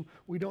revelation.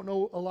 We don't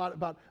know a lot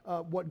about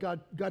what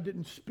God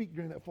didn't speak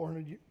during that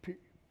 400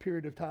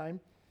 period of time.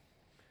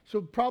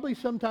 So probably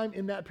sometime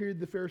in that period,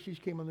 the Pharisees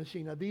came on the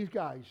scene. Now these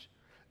guys,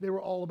 they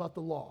were all about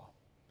the law.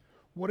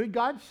 What did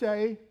God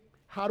say?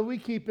 How do we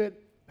keep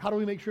it? How do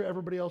we make sure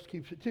everybody else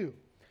keeps it too?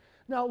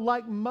 Now,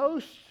 like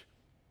most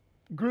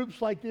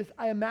groups like this,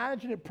 I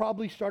imagine it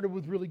probably started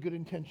with really good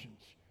intentions.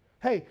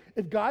 Hey,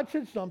 if God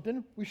said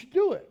something, we should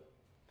do it.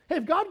 Hey,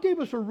 if God gave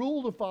us a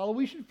rule to follow,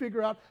 we should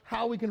figure out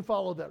how we can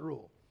follow that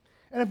rule.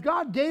 And if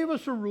God gave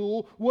us a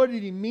rule, what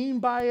did he mean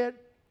by it?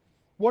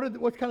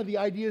 What's kind of the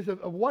ideas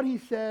of what he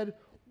said?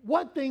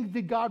 What things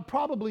did God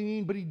probably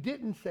mean, but he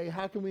didn't say?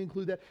 How can we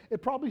include that?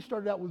 It probably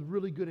started out with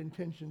really good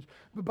intentions.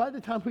 But by the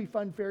time we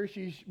find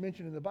Pharisees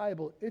mentioned in the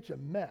Bible, it's a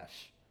mess.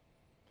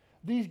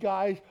 These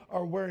guys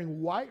are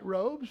wearing white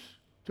robes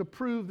to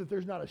prove that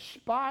there's not a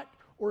spot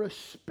or a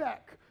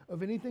speck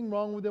of anything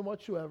wrong with them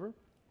whatsoever.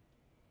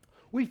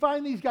 We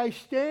find these guys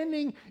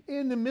standing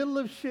in the middle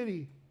of the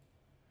city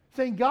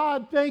saying,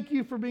 God, thank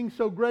you for being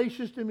so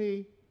gracious to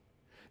me.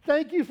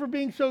 Thank you for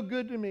being so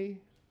good to me.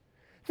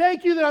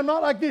 Thank you that I'm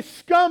not like this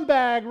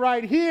scumbag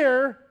right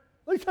here.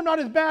 At least I'm not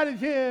as bad as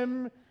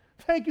him.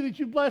 Thank you that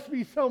you blessed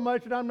me so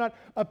much and I'm not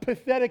a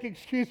pathetic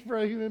excuse for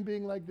a human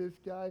being like this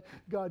guy.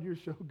 God, you're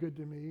so good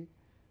to me.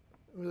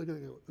 We look at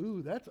it and go,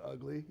 ooh, that's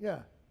ugly. Yeah,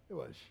 it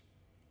was.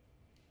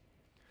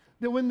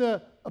 That when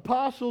the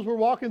apostles were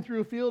walking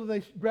through a field and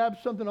they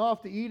grabbed something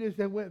off to eat as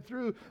they went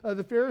through,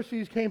 the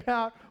Pharisees came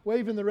out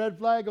waving the red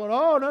flag going,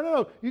 oh,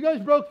 no, you guys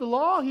broke the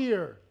law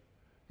here.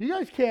 You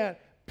guys can't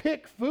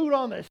pick food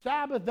on the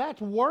Sabbath. That's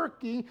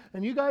working,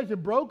 and you guys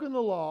have broken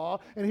the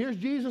law. And here's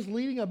Jesus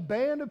leading a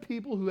band of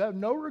people who have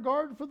no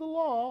regard for the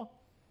law.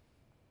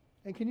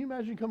 And can you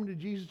imagine coming to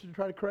Jesus to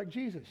try to correct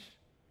Jesus?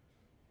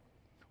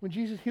 When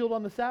Jesus healed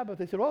on the Sabbath,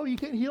 they said, oh, you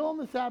can't heal on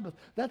the Sabbath.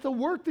 That's a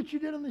work that you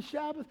did on the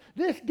Sabbath.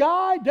 This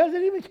guy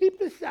doesn't even keep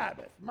the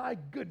Sabbath. My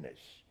goodness.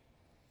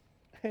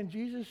 And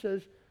Jesus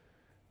says,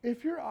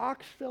 if your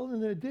ox fell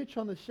in a ditch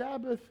on the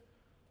Sabbath,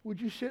 would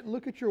you sit and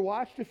look at your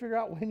watch to figure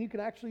out when you can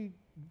actually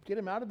get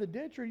him out of the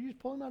ditch, or you just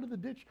pull him out of the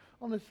ditch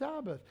on the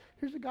Sabbath?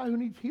 Here's a guy who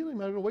needs healing. I'm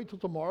going to wait till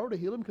tomorrow to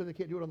heal him because they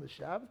can't do it on the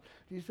Sabbath.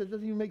 Jesus says it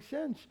doesn't even make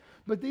sense.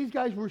 But these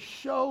guys were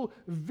so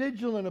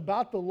vigilant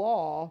about the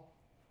law,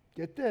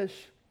 get this,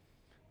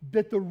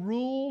 that the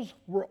rules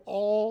were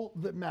all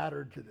that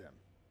mattered to them.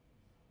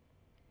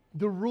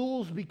 The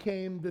rules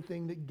became the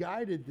thing that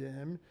guided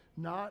them,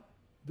 not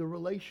the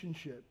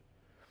relationship.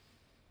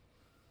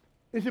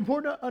 It's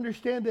important to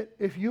understand that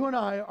if you and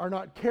I are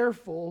not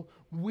careful,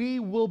 we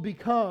will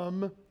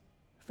become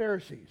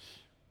Pharisees.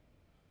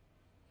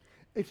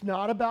 It's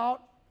not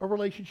about a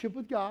relationship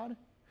with God.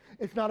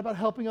 It's not about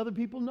helping other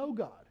people know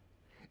God.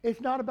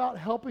 It's not about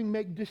helping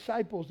make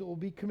disciples that will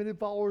be committed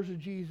followers of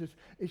Jesus.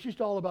 It's just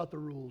all about the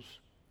rules.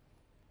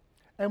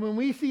 And when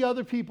we see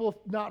other people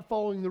not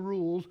following the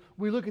rules,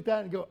 we look at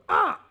that and go,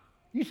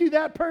 you see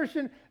that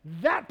person?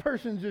 That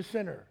person's a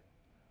sinner.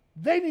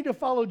 They need to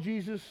follow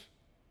Jesus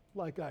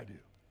like I do.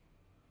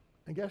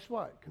 And guess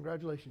what?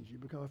 Congratulations, you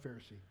become a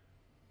Pharisee.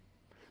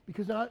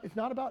 Because it's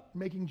not about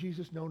making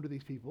Jesus known to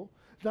these people.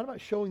 It's not about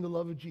showing the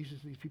love of Jesus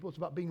to these people. It's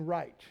about being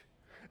right.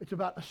 It's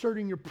about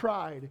asserting your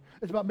pride.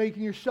 It's about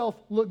making yourself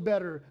look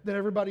better than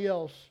everybody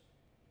else.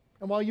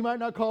 And while you might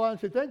not call out and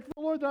say, thank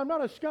the Lord that I'm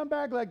not a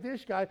scumbag like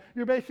this guy,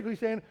 you're basically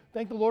saying,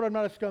 thank the Lord I'm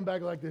not a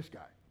scumbag like this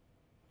guy.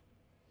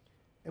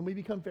 And we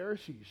become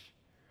Pharisees.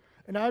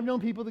 And I've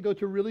known people that go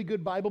to really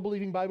good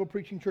Bible-believing,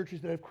 Bible-preaching churches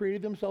that have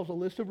created themselves a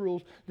list of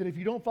rules that if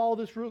you don't follow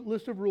this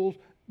list of rules,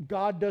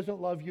 God doesn't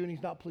love you and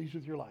he's not pleased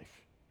with your life.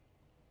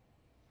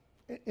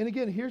 And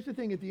again, here's the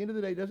thing. At the end of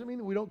the day, it doesn't mean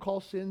that we don't call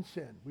sin,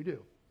 sin. We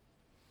do.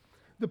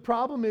 The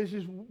problem is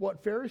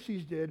what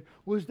Pharisees did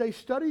was they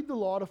studied the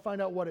law to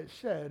find out what it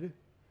said,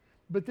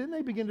 but then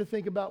they begin to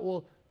think about,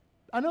 well,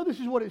 I know this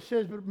is what it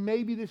says, but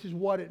maybe this is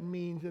what it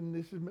means and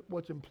this is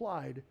what's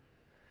implied.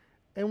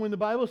 And when the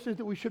Bible says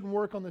that we shouldn't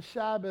work on the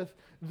Sabbath,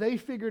 they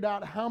figured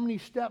out how many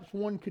steps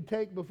one could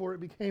take before it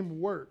became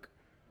work.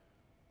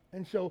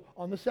 And so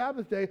on the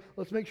Sabbath day,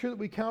 let's make sure that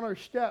we count our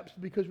steps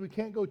because we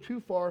can't go too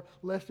far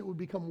lest it would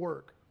become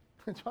work.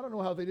 And so I don't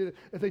know how they did it,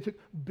 if they took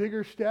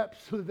bigger steps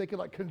so that they could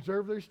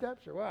conserve their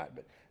steps or what,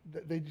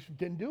 but they just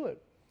didn't do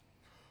it.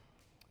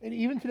 And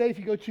even today, if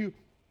you go to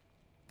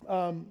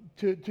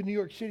New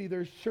York City,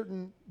 there's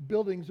certain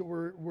buildings that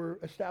were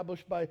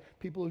established by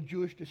people of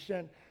Jewish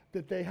descent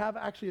that they have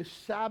actually a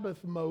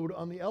Sabbath mode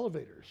on the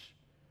elevators.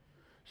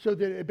 So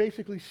that it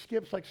basically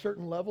skips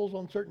certain levels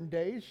on certain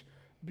days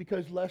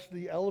because less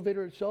the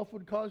elevator itself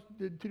would cause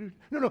to do.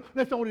 No,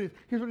 that's not what it is.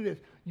 Here's what it is.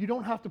 You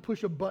don't have to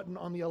push a button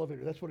on the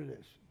elevator. That's what it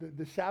is.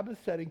 The Sabbath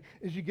setting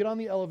is you get on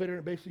the elevator and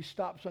it basically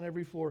stops on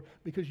every floor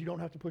because you don't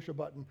have to push a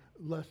button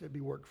lest it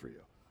be work for you.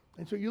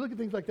 And so you look at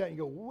things like that and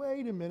you go,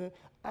 wait a minute,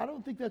 I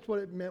don't think that's what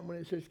it meant when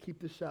it says keep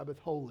the Sabbath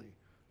holy.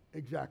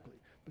 Exactly.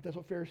 But that's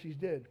what Pharisees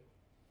did.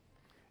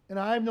 And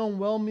I've known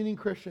well-meaning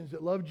Christians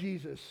that love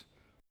Jesus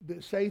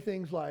that say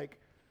things like,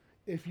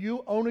 if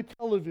you own a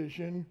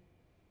television,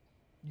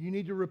 you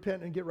need to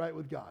repent and get right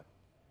with God.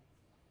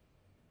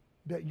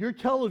 That your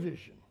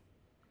television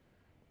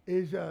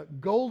is a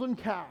golden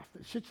calf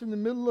that sits in the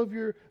middle of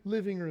your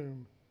living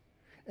room.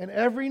 And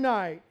every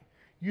night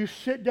you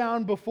sit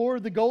down before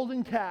the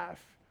golden calf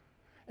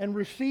and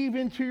receive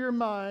into your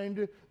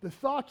mind the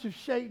thoughts of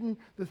Satan,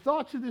 the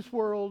thoughts of this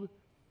world,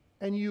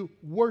 and you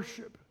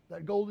worship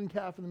that golden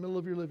calf in the middle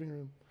of your living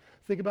room.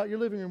 Think about your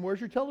living room. Where's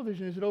your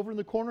television? Is it over in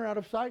the corner out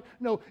of sight?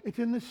 No, it's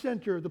in the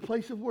center, the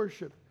place of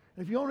worship.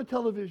 And if you own a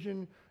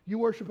television, you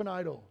worship an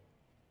idol.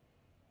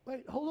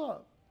 Wait, hold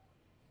up.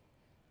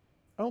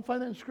 I don't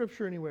find that in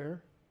Scripture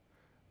anywhere.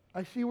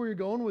 I see where you're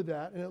going with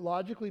that, and it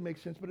logically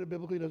makes sense, but it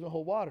biblically doesn't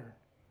hold water.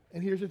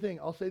 And here's the thing.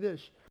 I'll say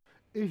this.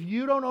 If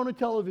you don't own a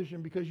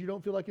television because you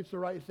don't feel like it's the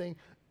right thing,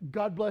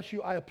 God bless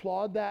you. I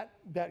applaud that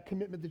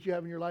commitment that you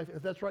have in your life.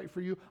 If that's right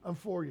for you, I'm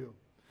for you.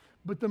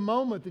 But the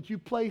moment that you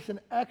place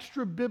an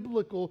extra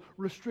biblical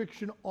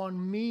restriction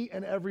on me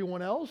and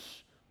everyone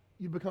else,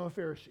 you become a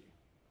Pharisee.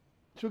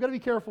 So we've got to be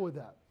careful with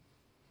that.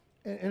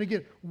 And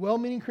again,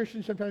 well-meaning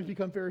Christians sometimes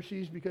become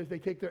Pharisees because they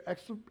take their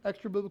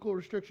extra biblical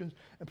restrictions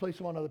and place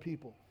them on other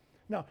people.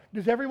 Now,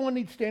 does everyone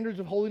need standards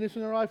of holiness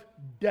in their life?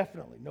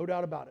 Definitely, no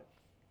doubt about it.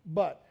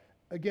 But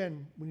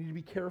again, we need to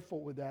be careful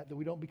with that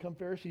we don't become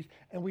Pharisees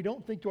and we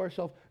don't think to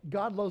ourselves,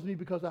 God loves me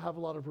because I have a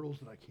lot of rules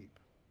that I keep.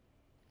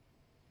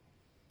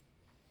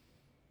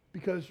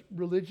 Because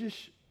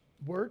religious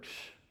works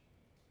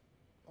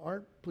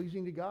aren't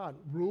pleasing to God.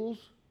 Rules,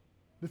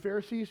 the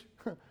Pharisees,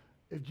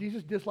 if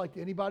Jesus disliked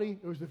anybody,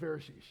 it was the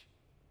Pharisees.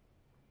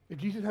 If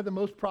Jesus had the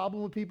most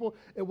problem with people,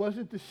 it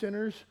wasn't the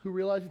sinners who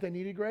realized that they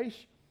needed grace.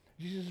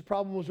 Jesus'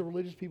 problem was the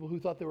religious people who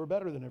thought they were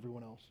better than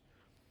everyone else.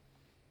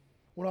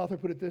 One author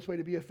put it this way: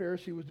 to be a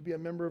Pharisee was to be a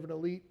member of an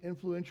elite,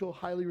 influential,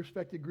 highly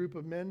respected group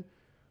of men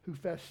who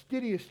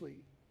fastidiously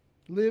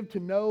lived to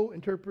know,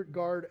 interpret,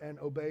 guard, and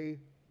obey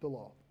the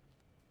law.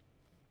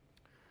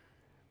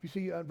 If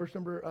you see verse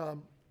number,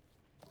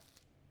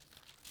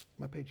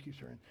 my page keeps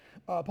turning.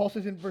 Paul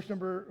says in verse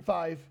number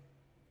 5,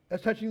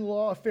 as touching the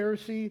law, a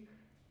Pharisee,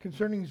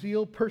 concerning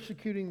zeal,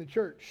 persecuting the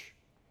church.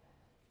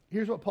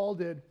 Here's what Paul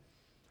did.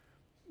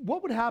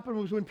 What would happen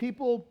was when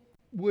people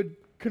would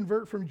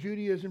convert from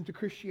Judaism to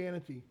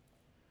Christianity,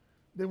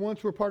 they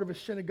once were part of a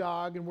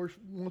synagogue and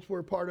once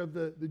were part of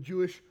the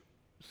Jewish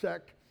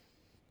sect,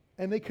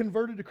 and they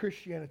converted to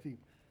Christianity.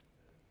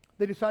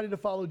 They decided to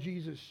follow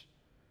Jesus.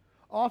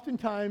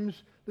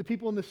 Oftentimes, the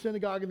people in the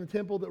synagogue and the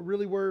temple that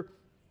really were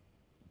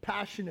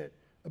passionate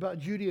about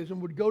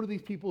Judaism would go to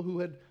these people who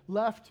had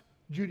left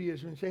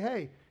Judaism and say,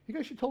 hey, you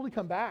guys should totally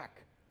come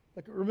back.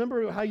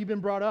 Remember how you've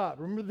been brought up.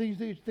 Remember these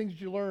things that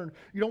you learned.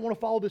 You don't want to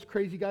follow this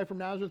crazy guy from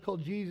Nazareth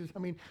called Jesus. I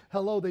mean,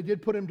 hello, they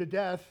did put him to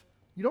death.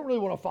 You don't really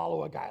want to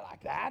follow a guy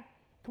like that.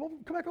 Come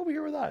back over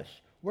here with us,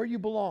 where you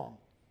belong.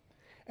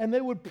 And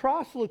they would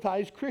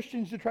proselytize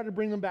Christians to try to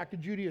bring them back to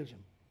Judaism.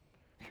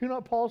 You know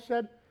what Paul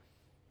said?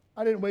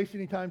 I didn't waste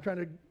any time trying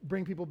to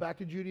bring people back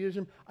to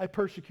Judaism. I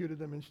persecuted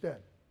them instead.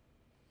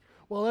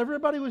 While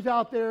everybody was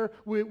out there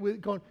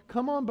with going,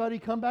 come on, buddy,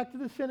 come back to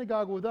the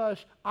synagogue with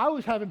us, I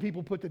was having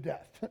people put to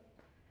death.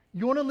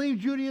 You want to leave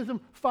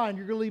Judaism? Fine,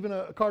 you're going to leave in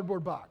a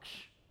cardboard box.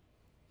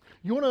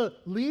 You want to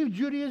leave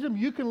Judaism?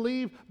 You can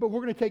leave, but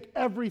we're going to take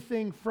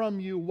everything from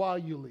you while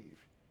you leave.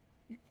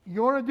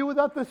 You want to do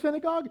without the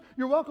synagogue?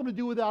 You're welcome to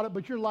do without it,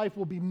 but your life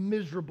will be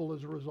miserable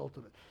as a result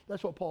of it.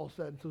 That's what Paul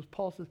said. So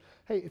Paul says,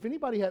 hey, if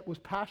anybody was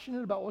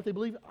passionate about what they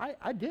believe,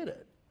 I did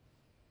it.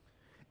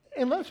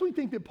 Unless we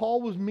think that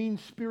Paul was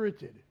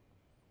mean-spirited,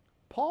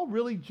 Paul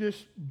really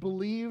just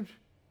believed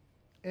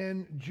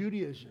in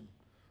Judaism.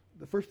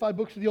 The first 5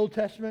 books of the Old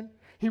Testament,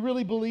 he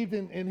really believed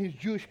in his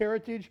Jewish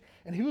heritage,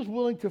 and he was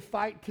willing to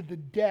fight to the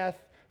death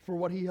for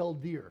what he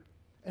held dear.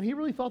 And he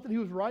really thought that he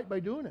was right by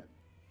doing it.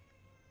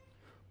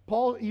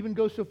 Paul even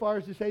goes so far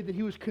as to say that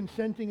he was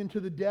consenting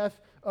into the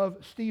death of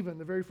Stephen,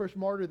 the very first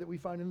martyr that we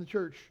find in the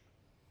church.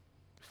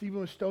 Stephen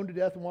was stoned to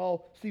death, and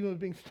while Stephen was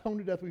being stoned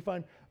to death, we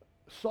find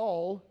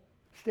Saul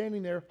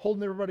standing there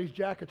holding everybody's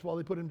jackets while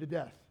they put him to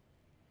death.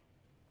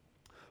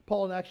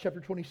 Paul in Acts chapter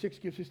 26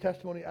 gives his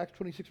testimony, Acts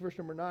 26 verse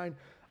number 9,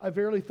 I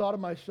verily thought of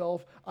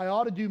myself, I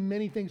ought to do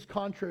many things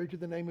contrary to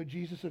the name of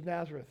Jesus of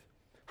Nazareth.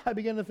 I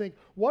began to think,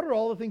 what are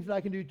all the things that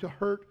I can do to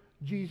hurt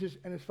Jesus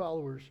and his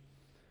followers?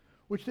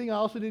 Which thing I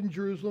also did in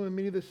Jerusalem, and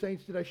many of the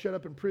saints did I shut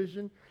up in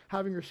prison,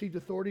 having received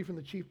authority from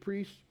the chief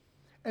priests.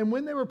 And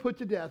when they were put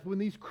to death, when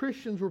these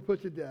Christians were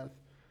put to death,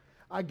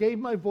 I gave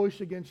my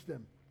voice against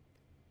them.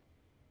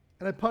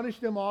 And I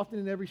punished them often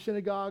in every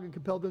synagogue and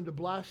compelled them to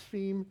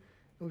blaspheme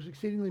and was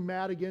exceedingly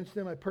mad against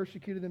them. I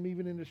persecuted them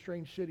even into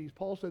strange cities.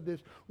 Paul said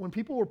this, when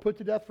people were put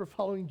to death for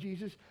following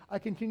Jesus, I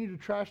continued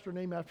to trash their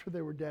name after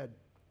they were dead.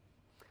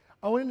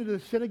 I went into the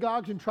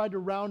synagogues and tried to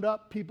round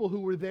up people who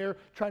were there,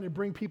 trying to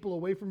bring people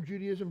away from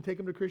Judaism, take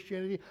them to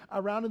Christianity. I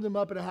rounded them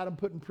up and I had them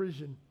put in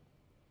prison.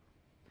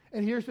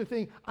 And here's the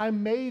thing,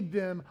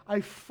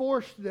 I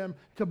forced them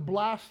to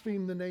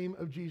blaspheme the name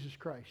of Jesus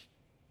Christ.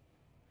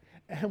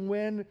 And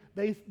when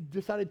they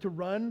decided to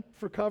run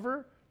for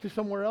cover to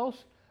somewhere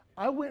else,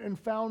 I went and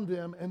found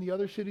them in the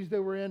other cities they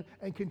were in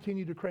and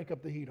continued to crank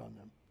up the heat on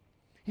them.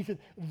 He said,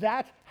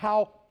 that's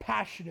how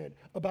passionate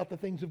about the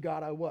things of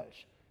God I was.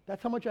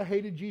 That's how much I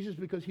hated Jesus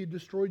because he had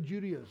destroyed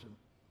Judaism.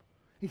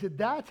 He said,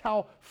 that's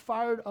how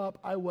fired up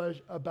I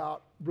was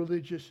about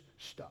religious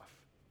stuff.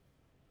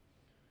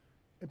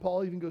 And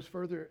Paul even goes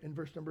further in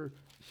verse number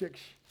 6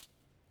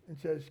 and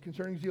says,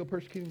 concerning zeal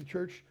persecuting the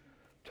church,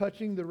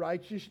 touching the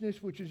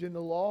righteousness which is in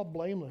the law,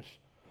 blameless.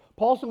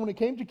 Paul said, when it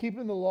came to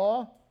keeping the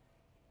law,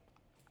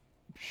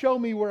 show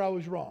me where I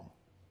was wrong.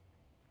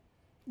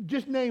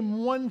 Just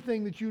name one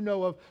thing that you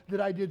know of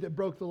that I did that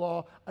broke the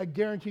law. I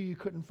guarantee you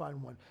couldn't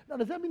find one. Now,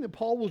 does that mean that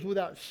Paul was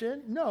without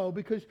sin? No,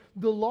 because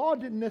the law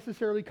didn't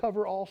necessarily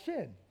cover all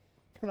sin.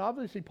 And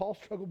obviously, Paul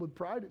struggled with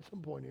pride at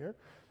some point here.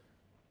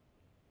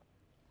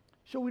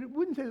 So we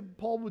wouldn't say that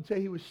Paul would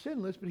say he was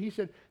sinless, but he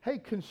said, hey,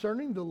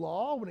 concerning the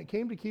law, when it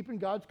came to keeping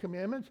God's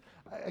commandments,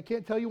 I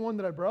can't tell you one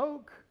that I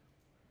broke.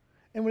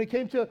 And when it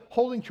came to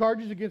holding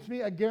charges against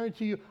me, I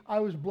guarantee you I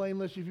was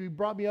blameless. If you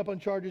brought me up on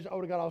charges, I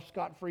would have got off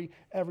scot-free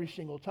every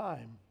single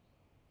time.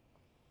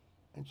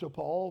 And so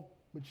Paul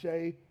would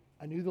say,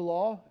 I knew the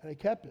law and I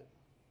kept it.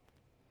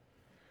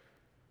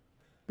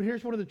 But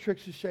here's one of the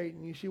tricks of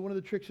Satan. You see, one of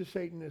the tricks of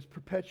Satan is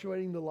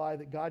perpetuating the lie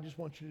that God just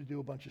wants you to do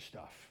a bunch of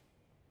stuff.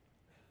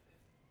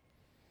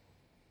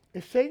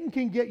 If Satan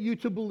can get you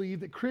to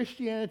believe that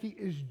Christianity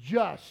is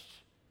just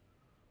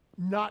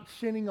not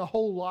sinning a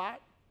whole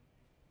lot,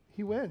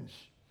 he wins.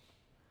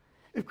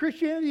 If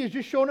Christianity is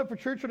just showing up for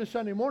church on a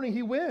Sunday morning,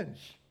 he wins.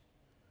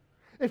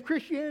 If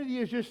Christianity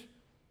is just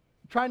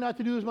trying not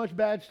to do as much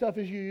bad stuff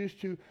as you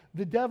used to,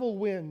 the devil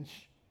wins.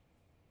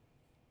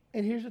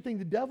 And here's the thing,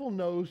 the devil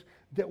knows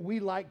that we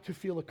like to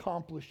feel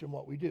accomplished in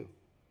what we do.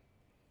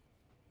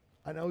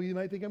 I know you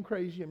might think I'm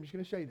crazy, I'm just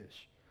going to say this.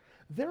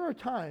 There are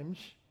times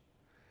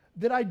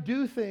that I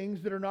do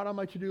things that are not on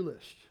my to-do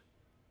list.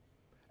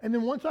 And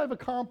then once I've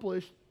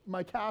accomplished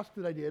my task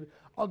that I did,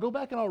 I'll go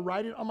back and I'll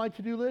write it on my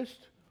to-do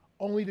list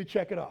only to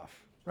check it off,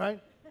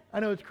 right? I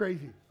know it's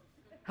crazy.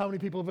 How many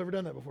people have ever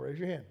done that before? Raise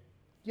your hand.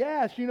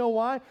 Yes, you know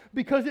why?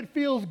 Because it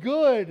feels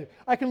good.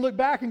 I can look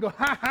back and go,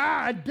 ha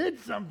ha, I did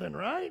something,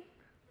 right?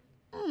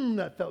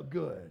 That felt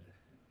good.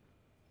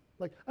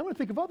 Like, I'm going to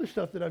think of other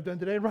stuff that I've done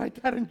today and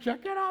write that and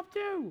check it off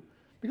too.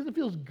 Because it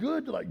feels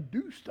good to like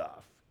do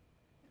stuff.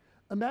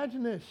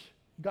 Imagine this.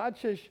 God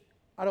says,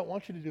 I don't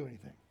want you to do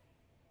anything.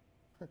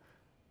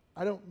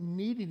 I don't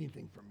need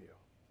anything from you.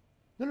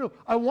 No,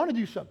 I want to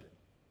do something.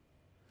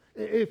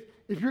 If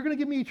you're going to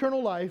give me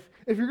eternal life,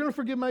 if you're going to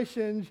forgive my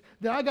sins,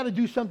 then I got to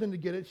do something to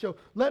get it. So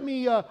let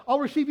me, I'll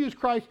receive you as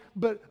Christ,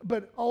 but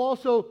I'll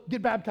also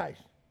get baptized.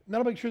 And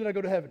that'll make sure that I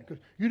go to heaven.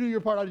 Because you do your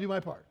part, I'll do my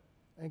part.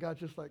 And God's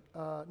just like,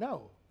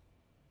 no.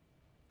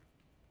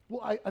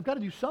 Well, I've got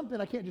to do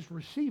something. I can't just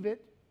receive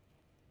it.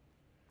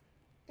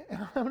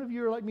 How many of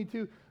you are like me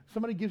too?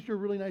 Somebody gives you a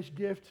really nice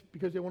gift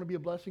because they want to be a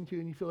blessing to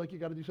you, and you feel like you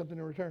got to do something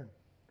in return.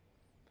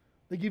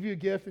 They give you a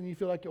gift, and you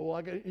feel like, well,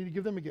 I need to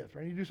give them a gift, or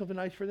I need to do something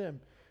nice for them.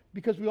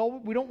 Because we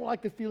don't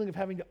like the feeling of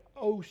having to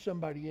owe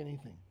somebody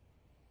anything.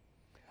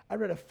 I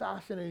read a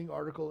fascinating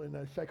article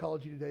in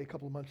Psychology Today a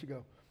couple of months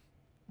ago.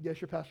 Yes,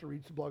 your pastor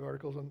reads blog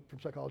articles from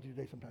Psychology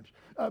Today sometimes.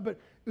 But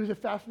it was a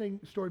fascinating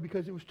story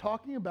because it was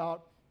talking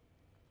about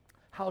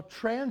how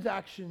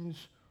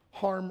transactions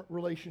harm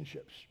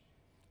relationships.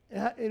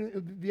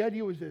 And the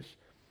idea was this.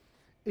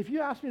 If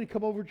you ask me to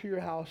come over to your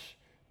house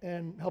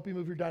and help you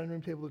move your dining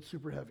room table that's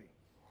super heavy,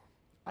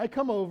 I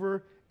come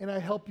over and I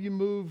help you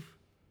move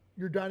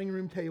your dining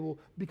room table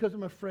because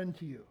I'm a friend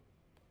to you.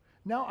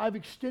 Now I've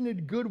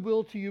extended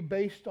goodwill to you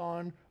based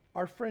on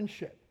our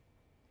friendship.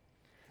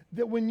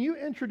 That when you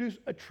introduce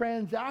a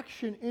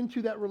transaction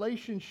into that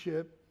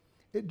relationship,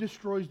 it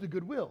destroys the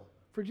goodwill.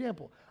 For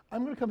example,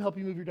 I'm going to come help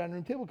you move your dining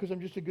room table because I'm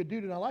just a good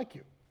dude and I like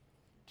you.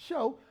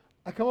 So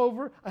I come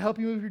over, I help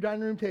you move your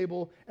dining room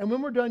table, and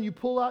when we're done, you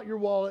pull out your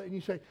wallet and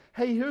you say,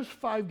 hey, here's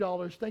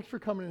 $5. Thanks for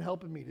coming and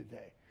helping me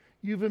today.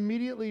 You've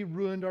immediately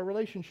ruined our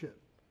relationship.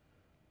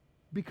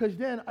 Because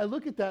then I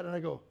look at that and I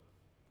go,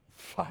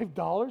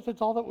 $5?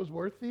 That's all that was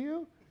worth to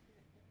you?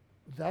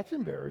 That's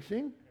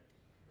embarrassing.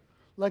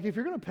 Like if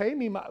you're going to pay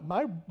me,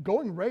 my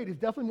going rate is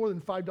definitely more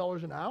than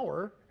 $5 an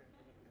hour.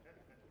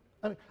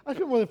 I mean, I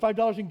spend more than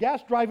 $5 in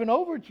gas driving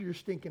over to your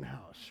stinking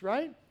house,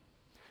 right?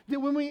 That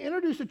when we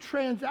introduce a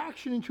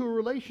transaction into a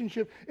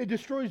relationship, it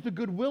destroys the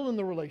goodwill in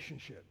the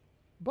relationship.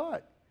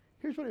 But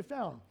here's what it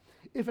found.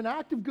 If an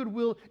act of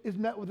goodwill is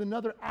met with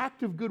another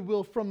act of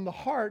goodwill from the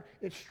heart,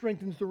 it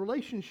strengthens the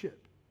relationship.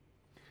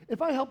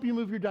 If I help you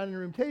move your dining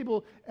room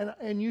table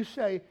and you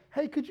say,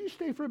 hey, could you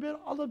stay for a bit?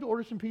 I'd love to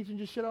order some pizza and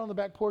just sit out on the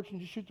back porch and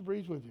just shoot the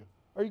breeze with you.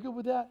 Are you good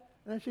with that?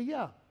 And I say,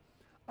 yeah.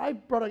 I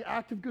brought an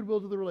act of goodwill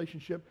to the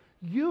relationship.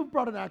 You've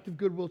brought an act of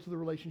goodwill to the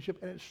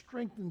relationship, and it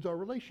strengthens our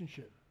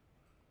relationship.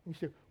 And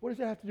you say, what does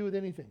that have to do with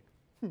anything?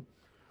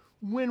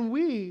 When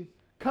we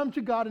come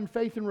to God in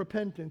faith and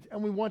repentance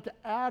and we want to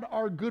add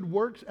our good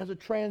works as a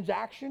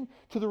transaction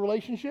to the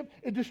relationship,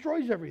 it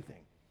destroys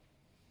everything.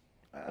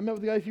 I met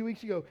with a guy a few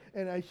weeks ago,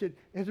 and I said,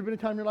 has there been a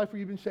time in your life where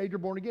you've been saved or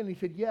born again? And he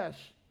said, yes.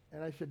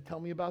 And I said, tell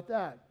me about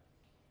that.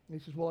 And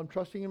he says, well, I'm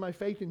trusting in my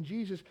faith in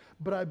Jesus,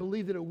 but I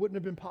believe that it wouldn't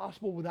have been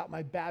possible without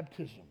my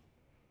baptism.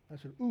 I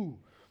said, ooh.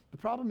 The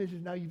problem is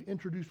now you've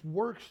introduced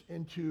works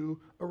into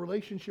a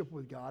relationship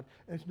with God,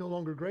 and it's no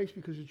longer grace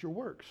because it's your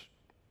works.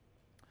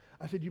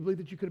 I said, do you believe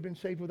that you could have been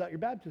saved without your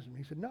baptism?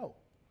 He said, no.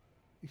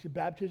 He said,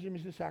 baptism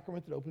is the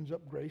sacrament that opens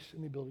up grace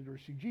and the ability to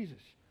receive Jesus.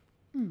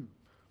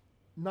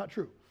 Not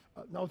true.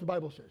 Not what the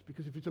Bible says,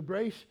 because if it's of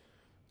grace,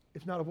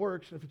 it's not of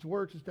works, and if it's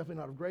works, it's definitely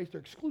not of grace.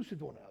 They're exclusive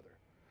to one another.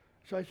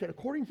 So I said,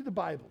 according to the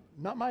Bible,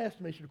 not my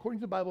estimation, according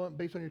to the Bible,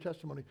 based on your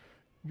testimony,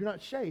 you're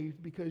not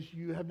saved because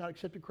you have not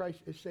accepted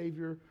Christ as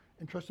Savior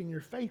and trusting in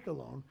your faith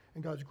alone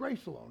and God's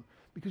grace alone,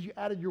 because you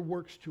added your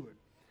works to it.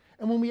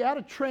 And when we add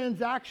a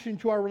transaction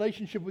to our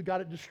relationship with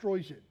God, it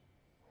destroys it.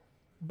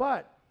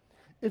 But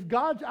if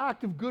God's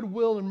act of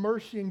goodwill and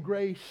mercy and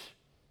grace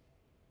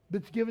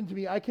that's given to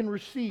me, I can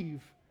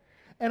receive,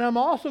 and I'm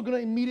also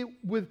going to meet it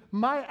with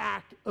my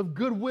act of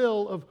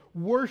goodwill, of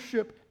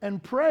worship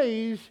and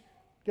praise,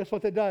 guess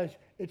what that does?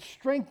 It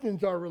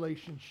strengthens our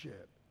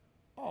relationship.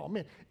 Oh,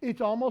 man.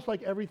 It's almost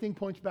like everything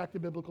points back to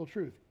biblical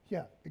truth.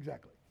 Yeah,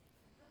 exactly.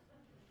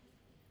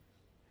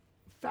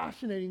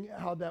 Fascinating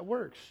how that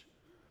works.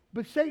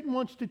 But Satan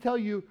wants to tell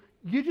you,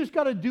 you just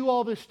got to do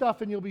all this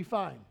stuff and you'll be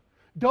fine.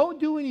 Don't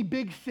do any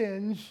big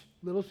sins.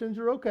 Little sins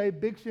are okay.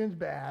 Big sins,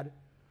 bad.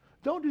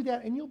 Don't do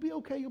that and you'll be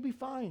okay. You'll be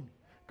fine.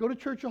 Go to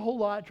church a whole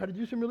lot, try to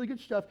do some really good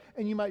stuff,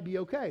 and you might be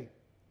okay.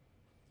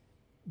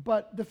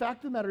 But the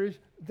fact of the matter is,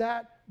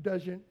 that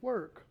doesn't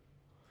work.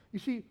 You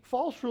see,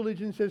 false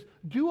religion says,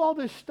 do all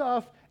this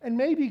stuff, and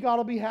maybe God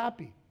will be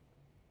happy.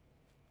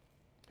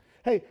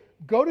 Hey,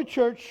 go to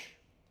church,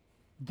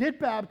 get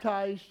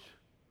baptized,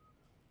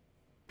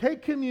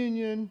 take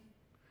communion,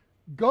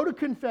 go to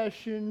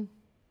confession,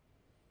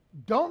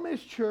 don't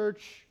miss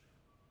church,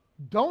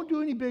 don't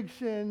do any big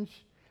sins,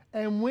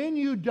 and when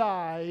you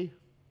die,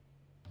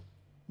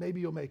 maybe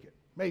you'll make it.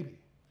 Maybe.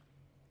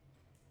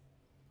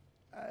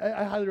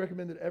 I highly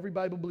recommend that every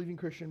Bible-believing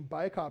Christian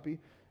buy a copy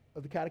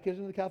of the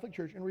Catechism of the Catholic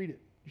Church and read it.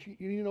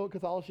 You need to know what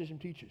Catholicism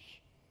teaches.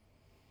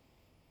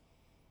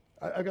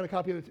 I got a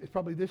copy of it. It's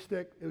probably this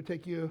thick. It would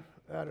take you,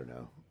 I don't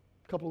know,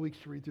 a couple of weeks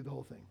to read through the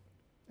whole thing.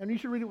 And you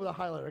should read it with a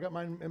highlighter. I got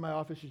mine in my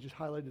office. It's just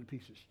highlighted to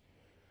pieces.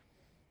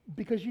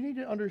 Because you need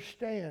to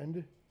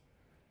understand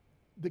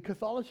that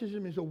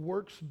Catholicism is a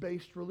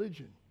works-based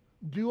religion.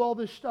 Do all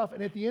this stuff,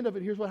 and at the end of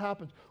it, here's what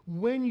happens.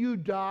 When you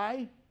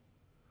die,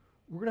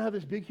 we're going to have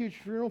this big, huge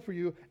funeral for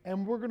you,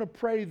 and we're going to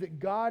pray that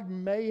God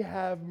may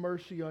have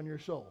mercy on your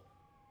soul.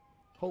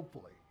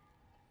 Hopefully.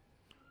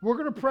 We're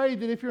going to pray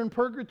that if you're in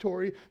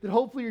purgatory, that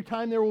hopefully your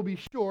time there will be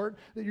short,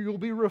 that you'll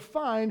be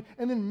refined,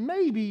 and then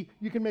maybe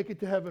you can make it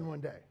to heaven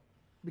one day,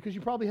 because you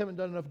probably haven't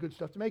done enough good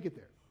stuff to make it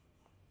there.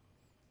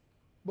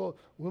 Well,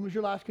 when was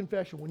your last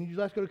confession? When did you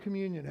last go to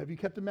communion? Have you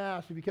kept the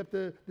Mass? Have you kept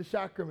the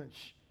sacraments?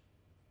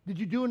 Did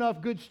you do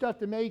enough good stuff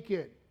to make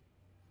it?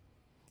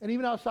 And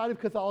even outside of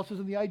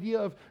Catholicism, the idea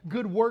of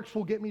good works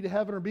will get me to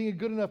heaven, or being a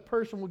good enough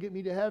person will get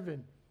me to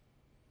heaven.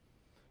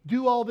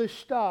 Do all this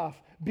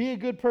stuff. Be a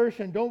good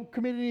person. Don't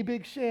commit any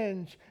big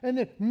sins. And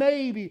then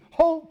maybe,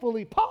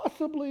 hopefully,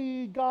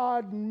 possibly,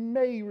 God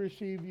may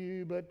receive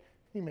you, but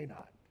He may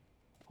not.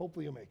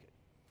 Hopefully you'll make it.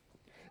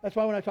 That's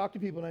why when I talk to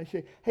people and I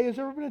say, hey, has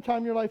there ever been a time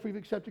in your life where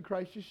you've accepted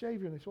Christ as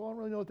Savior? And they say, well, I don't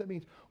really know what that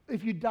means.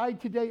 If you died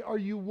today, are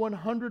you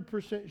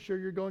 100% sure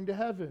you're going to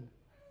heaven?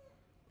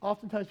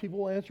 Oftentimes people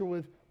will answer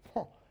with,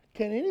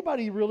 can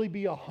anybody really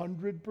be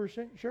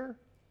 100% sure?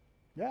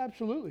 Yeah,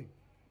 absolutely.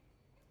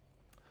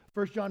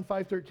 1 John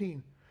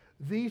 5:13.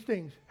 These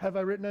things have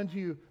I written unto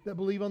you that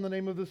believe on the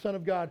name of the Son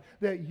of God,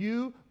 that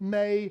you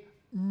may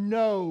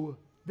know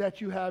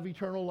that you have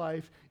eternal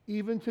life,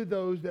 even to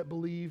those that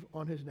believe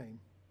on His name.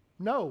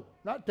 No,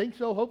 not think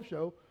so, hope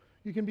so.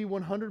 You can be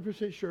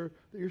 100% sure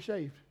that you're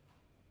saved.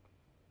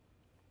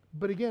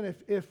 But again,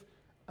 if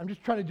I'm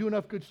just trying to do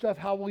enough good stuff,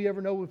 how will you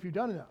ever know if you've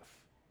done enough?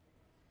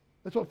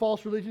 That's what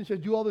false religion says.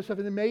 Do all this stuff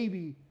and then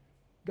maybe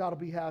God will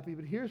be happy.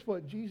 But here's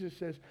what Jesus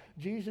says.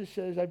 Jesus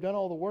says, I've done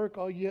all the work.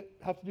 All you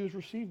have to do is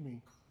receive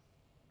me.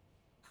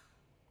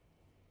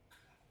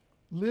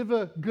 Live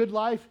a good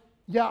life.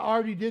 Yeah, I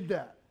already did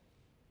that.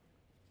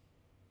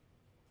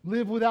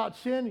 Live without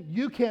sin.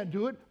 You can't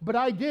do it, but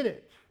I did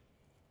it.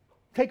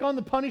 Take on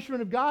the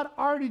punishment of God.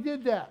 I already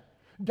did that.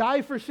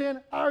 Die for sin.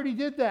 I already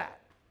did that.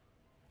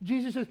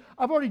 Jesus says,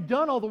 I've already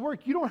done all the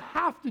work. You don't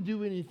have to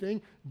do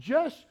anything.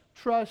 Just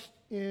trust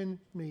in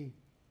me.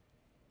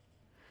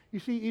 You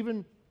see,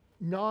 even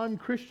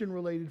non-Christian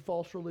related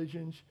false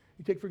religions,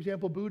 you take, for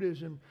example,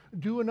 Buddhism,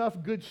 do enough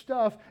good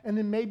stuff, and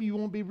then maybe you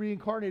won't be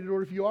reincarnated,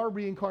 or if you are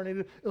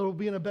reincarnated, it'll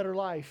be in a better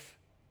life.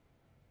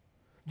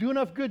 Do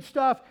enough good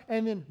stuff,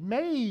 and then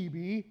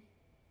maybe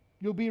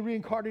you'll be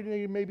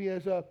reincarnated maybe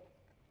as a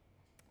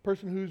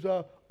person who's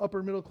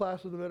upper middle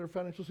class with a better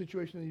financial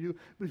situation than you do.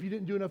 But if you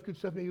didn't do enough good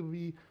stuff, maybe you'll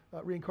be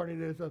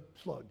reincarnated as a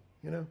slug.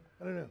 You know?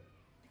 I don't know.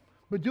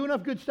 But do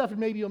enough good stuff and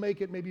maybe you'll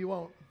make it, maybe you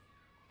won't.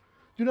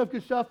 Do enough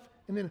good stuff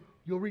and then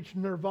you'll reach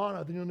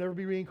nirvana. Then you'll never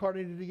be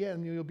reincarnated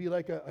again. You'll be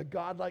like a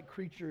godlike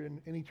creature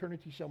in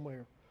eternity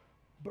somewhere.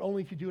 But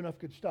only if you do enough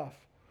good stuff.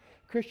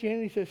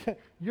 Christianity says,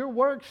 your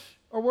works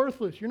are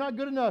worthless. You're not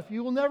good enough.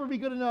 You will never be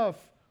good enough.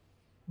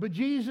 But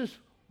Jesus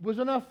was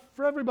enough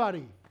for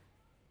everybody.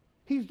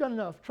 He's done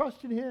enough.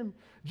 Trust in Him.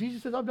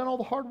 Jesus says, I've done all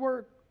the hard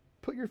work.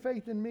 Put your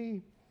faith in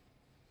me.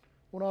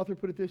 One author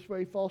put it this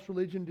way, false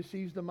religion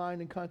deceives the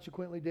mind and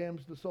consequently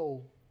damns the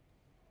soul.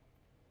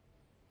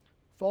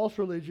 False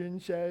religion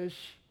says,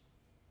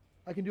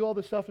 I can do all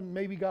this stuff and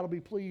maybe God will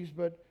be pleased,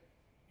 but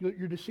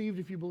you're deceived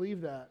if you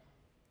believe that.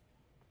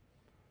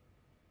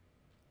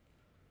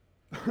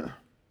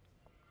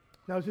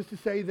 Now, is this to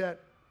say that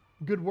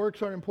good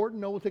works aren't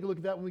important? No, we'll take a look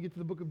at that when we get to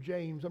the book of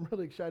James. I'm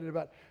really excited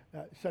about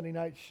Sunday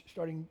nights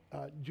starting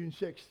June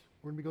 6th.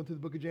 We're going to be going through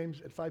the book of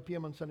James at 5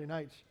 p.m. on Sunday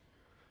nights.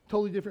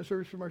 Totally different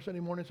service from our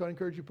Sunday morning, so I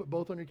encourage you to put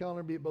both on your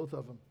calendar and be at both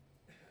of them.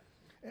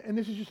 And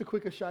this is just a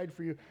quick aside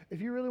for you. If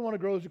you really want to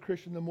grow as a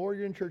Christian, the more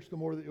you're in church, the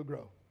more that you'll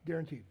grow.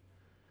 Guaranteed.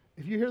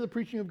 If you hear the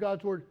preaching of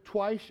God's word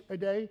twice a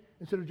day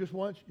instead of just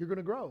once, you're going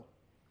to grow.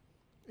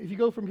 If you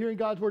go from hearing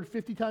God's word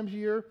 50 times a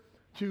year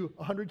to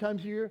 100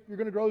 times a year, you're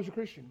going to grow as a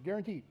Christian.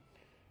 Guaranteed.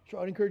 So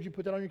I'd encourage you to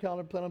put that on your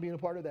calendar, plan on being a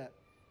part of that.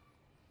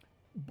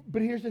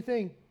 But here's the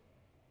thing.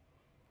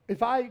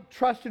 If I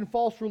trust in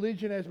false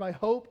religion as my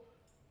hope,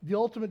 the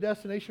ultimate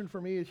destination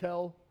for me is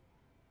hell,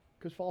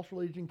 because false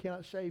religion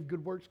cannot save.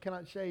 Good works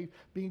cannot save.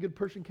 Being a good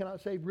person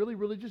cannot save. Really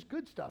religious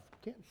good stuff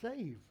can't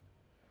save.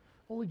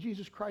 Only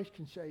Jesus Christ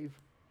can save.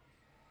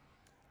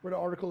 I read an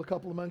article a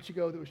couple of months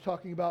ago that was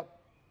talking about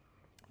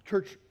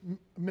church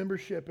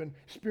membership and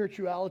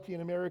spirituality in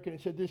America. And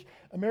it said this,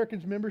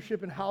 Americans'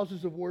 membership in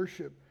houses of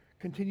worship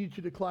continued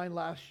to decline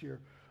last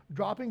year,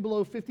 dropping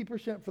below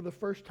 50% for the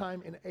first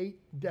time in 8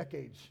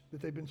 decades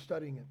that they've been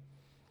studying it.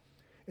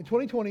 In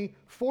 2020,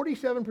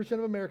 47%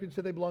 of Americans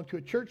said they belong to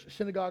a church,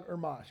 synagogue, or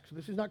mosque. So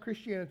this is not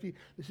Christianity,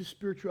 this is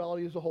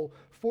spirituality as a whole.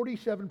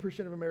 47%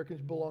 of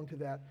Americans belong to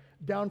that,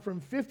 down from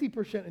 50%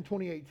 in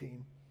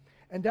 2018,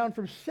 and down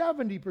from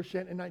 70%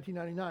 in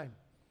 1999.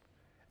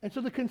 And so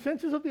the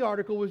consensus of the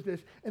article was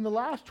this: in the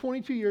last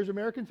 22 years,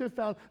 Americans have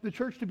found the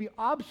church to be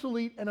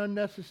obsolete and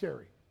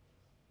unnecessary.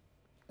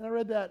 And I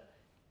read that,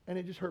 and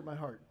it just hurt my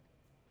heart.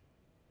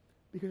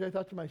 Because I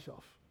thought to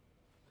myself,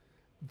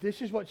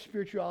 this is what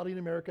spirituality in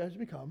America has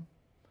become.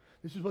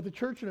 This is what the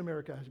church in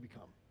America has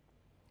become.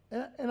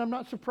 And I'm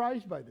not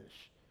surprised by this.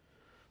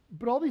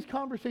 But all these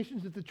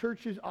conversations that the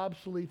church is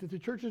obsolete, that the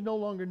church is no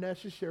longer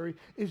necessary,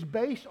 is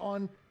based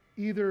on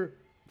either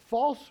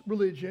false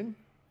religion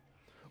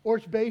or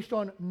it's based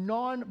on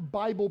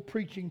non-Bible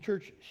preaching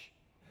churches.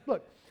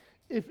 Look,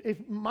 if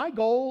my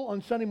goal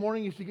on Sunday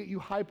morning is to get you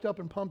hyped up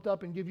and pumped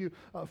up and give you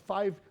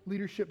 5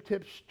 leadership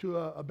tips to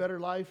a better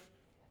life,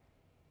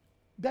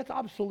 that's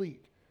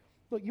obsolete.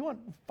 Look, you want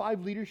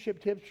 5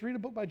 leadership tips? Read a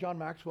book by John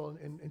Maxwell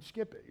and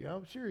skip it,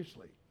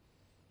 seriously.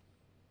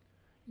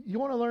 You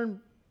want to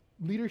learn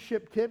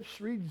leadership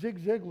tips? Read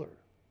Zig Ziglar.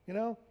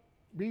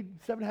 Read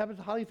 7 Habits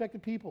of Highly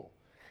Effective People.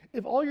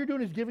 If all you're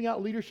doing is giving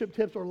out leadership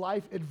tips or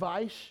life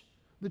advice,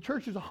 the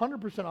church is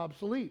 100%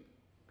 obsolete,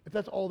 if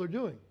that's all they're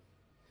doing.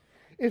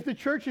 If the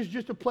church is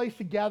just a place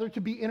to gather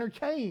to be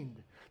entertained,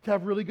 to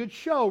have really good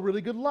show,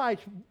 really good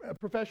lights,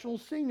 professional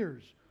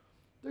singers,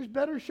 there's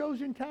better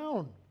shows in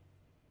town.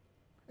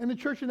 And the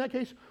church in that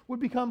case would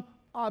become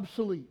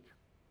obsolete.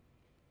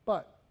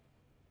 But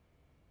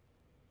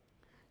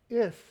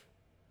if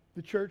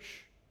the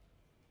church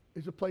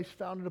is a place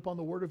founded upon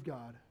the Word of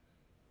God,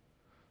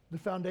 the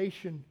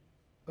foundation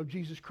of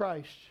Jesus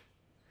Christ,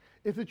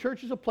 if the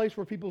church is a place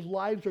where people's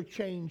lives are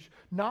changed,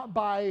 not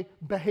by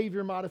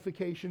behavior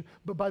modification,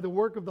 but by the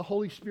work of the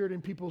Holy Spirit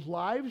in people's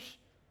lives,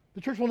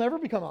 the church will never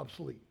become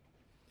obsolete.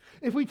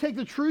 If we take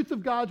the truth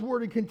of God's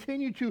Word and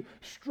continue to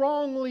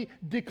strongly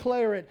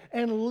declare it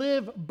and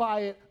live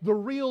by it, the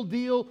real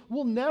deal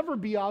will never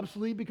be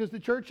obsolete, because the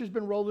church has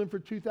been rolling for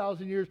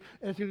 2,000 years,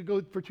 and it's going to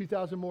go for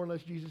 2,000 more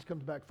unless Jesus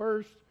comes back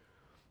first.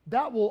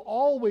 That will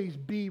always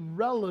be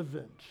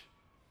relevant.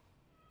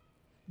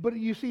 But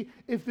you see,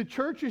 if the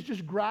church is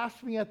just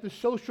grasping at the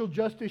social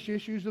justice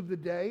issues of the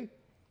day,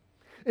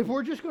 if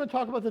we're just going to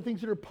talk about the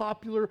things that are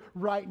popular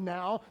right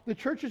now, the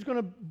church is going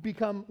to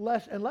become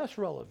less and less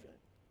relevant.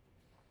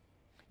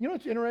 You know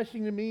what's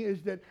interesting to me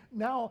is that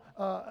now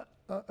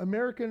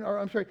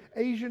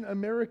Asian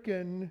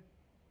American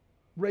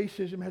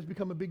racism has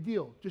become a big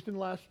deal just in the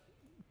last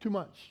 2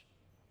 months.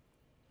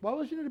 Why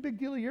wasn't it a big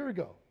deal a year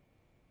ago?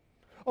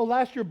 Oh,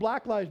 last year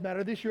Black Lives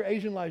Matter, this year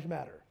Asian Lives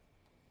Matter.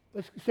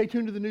 Let's stay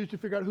tuned to the news to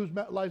figure out whose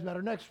lives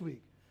matter next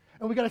week.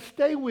 And we got to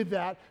stay with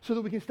that so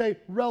that we can stay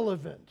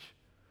relevant.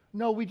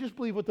 No, we just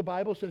believe what the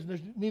Bible says. And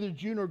there's neither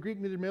Jew nor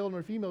Greek, neither male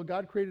nor female.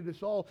 God created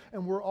us all,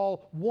 and we're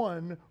all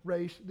one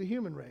race, the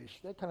human race.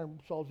 That kind of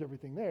solves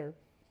everything there.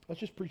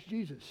 Let's just preach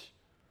Jesus.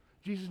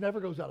 Jesus never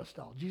goes out of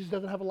style. Jesus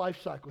doesn't have a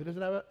life cycle. He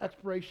doesn't have an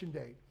expiration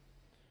date.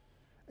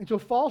 And so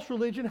false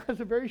religion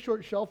has a very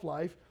short shelf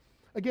life.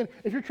 Again,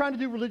 if you're trying to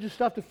do religious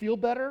stuff to feel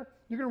better,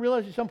 you're going to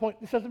realize at some point,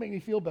 this doesn't make me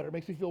feel better. It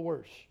makes me feel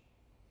worse.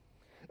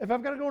 If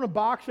I've got to go in a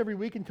box every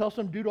week and tell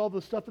some dude all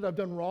the stuff that I've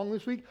done wrong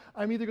this week,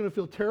 I'm either going to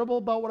feel terrible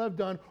about what I've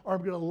done, or I'm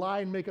going to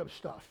lie and make up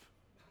stuff.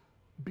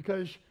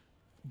 Because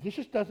this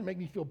just doesn't make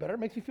me feel better. It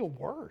makes me feel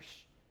worse.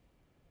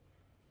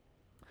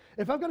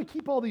 If I've got to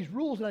keep all these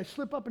rules and I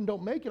slip up and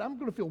don't make it, I'm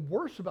going to feel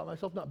worse about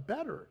myself, not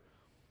better.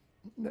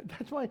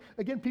 That's why,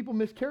 again, people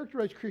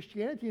mischaracterize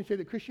Christianity and say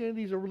that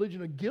Christianity is a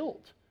religion of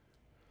guilt.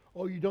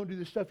 Oh, you don't do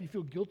this stuff, you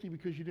feel guilty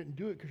because you didn't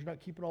do it because you're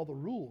not keeping all the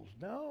rules.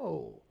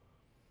 No.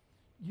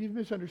 You've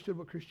misunderstood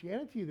what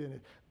Christianity then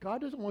is.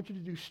 God doesn't want you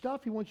to do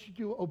stuff. He wants you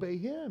to obey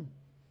Him.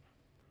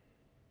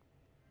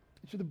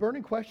 So the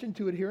burning question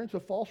to adherents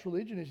of false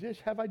religion is this: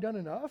 have I done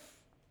enough?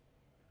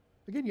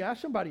 Again, you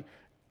ask somebody,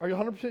 are you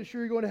 100% sure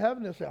you're going to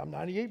heaven? They'll say, I'm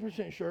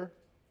 98% sure.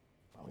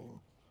 I mean,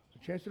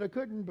 there's a chance that I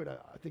couldn't, but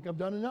I think I've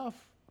done enough.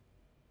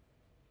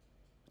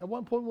 At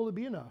what point will it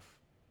be enough?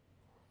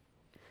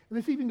 And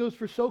this even goes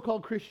for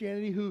so-called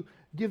Christianity who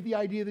give the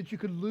idea that you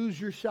could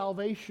lose your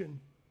salvation.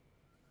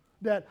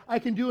 That I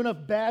can do enough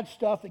bad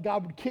stuff that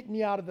God would kick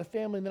me out of the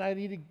family and then I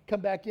need to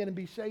come back in and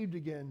be saved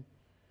again.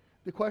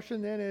 The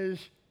question then is,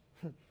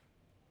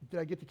 did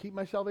I get to keep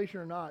my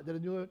salvation or not? Did I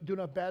do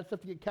enough bad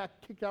stuff to get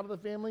kicked out of the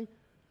family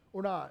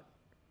or not?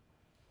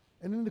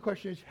 And then the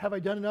question is, have I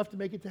done enough to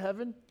make it to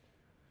heaven?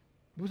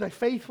 Was I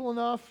faithful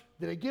enough?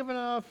 Did I give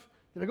enough?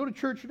 Did I go to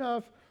church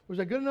enough? Was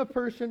I a good enough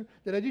person?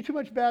 Did I do too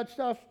much bad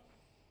stuff?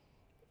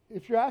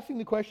 If you're asking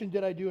the question,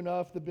 did I do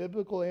enough? The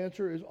biblical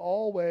answer is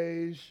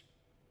always,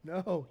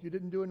 no, you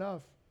didn't do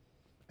enough.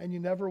 And you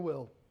never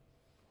will.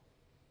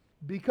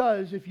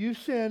 Because if you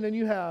sin, and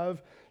you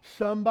have,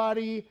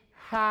 somebody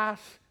has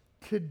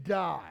to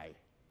die.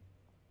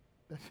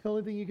 That's the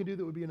only thing you can do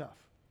that would be enough.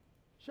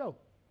 So,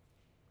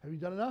 have you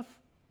done enough?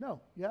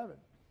 No, you haven't.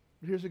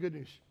 But here's the good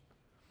news.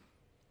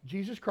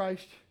 Jesus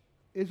Christ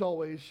is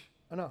always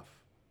enough.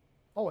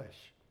 Always.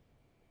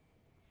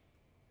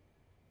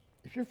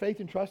 If your faith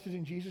and trust is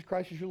in Jesus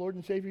Christ as your Lord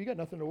and Savior, you got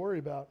nothing to worry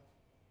about.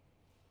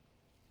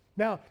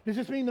 Now, does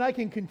this mean that I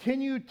can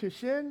continue to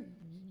sin?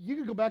 You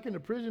could go back into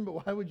prison,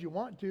 but why would you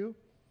want to?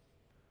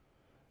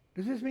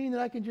 Does this mean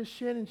that I can just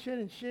sin and sin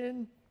and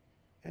sin,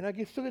 and I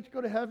can still get to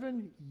go to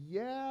heaven?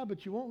 Yeah,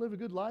 but you won't live a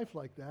good life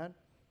like that.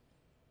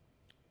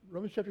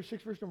 Romans chapter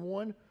 6, verse number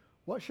 1.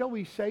 What shall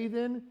we say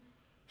then?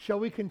 Shall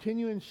we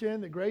continue in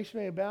sin that grace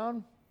may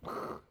abound?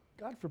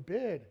 God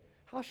forbid.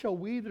 How shall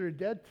we that are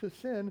dead to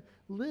sin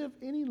live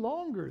any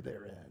longer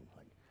therein?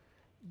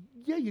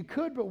 Yeah, you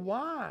could, but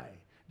why?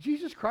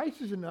 Jesus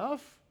Christ is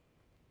enough.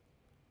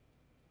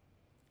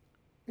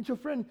 And so,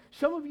 friend,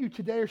 some of you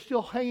today are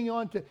still hanging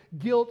on to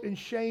guilt and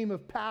shame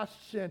of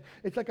past sin.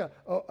 It's like a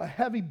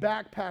heavy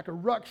backpack, a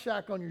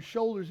rucksack on your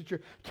shoulders that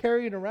you're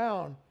carrying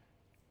around.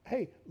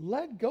 Hey,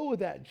 let go of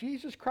that.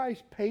 Jesus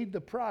Christ paid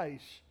the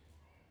price.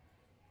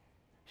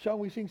 Shall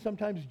we sing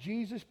sometimes,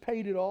 Jesus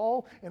paid it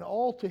all, and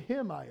all to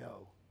Him I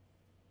owe.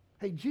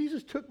 Hey,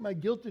 Jesus took my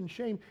guilt and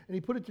shame, and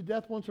He put it to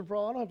death once and for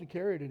all. I don't have to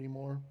carry it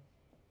anymore.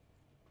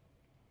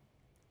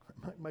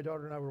 My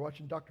daughter and I were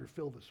watching Dr.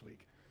 Phil this week.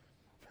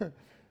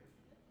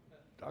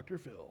 Dr.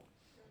 Phil.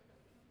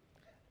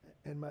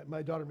 And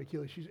my daughter,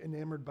 Michaela, she's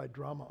enamored by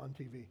drama on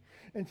TV.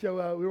 And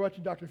so we were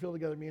watching Dr. Phil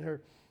together, me and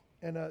her.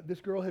 And this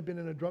girl had been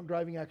in a drunk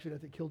driving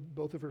accident that killed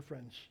both of her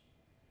friends.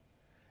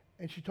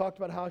 And she talked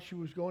about how she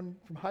was going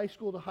from high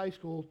school to high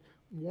school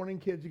warning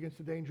kids against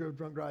the danger of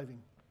drunk driving.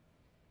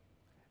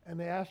 And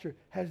they asked her,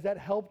 has that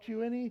helped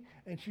you any?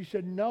 And she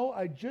said, no,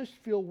 I just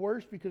feel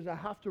worse because I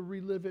have to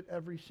relive it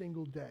every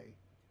single day.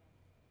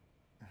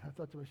 And I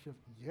thought to myself,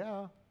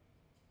 yeah.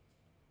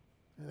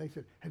 And they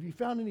said, have you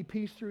found any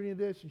peace through any of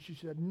this? And she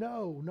said,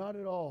 no, not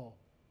at all.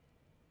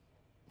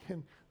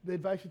 And the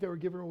advice that they were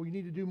giving her, well, you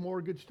need to do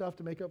more good stuff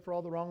to make up for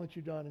all the wrong that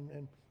you've done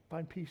and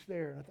find peace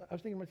there. And I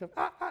was thinking to myself,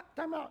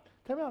 time out.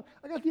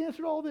 I got the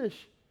answer to all this.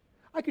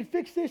 I could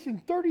fix this in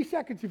 30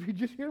 seconds if you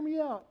just hear me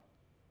out.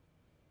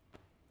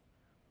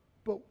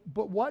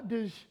 But what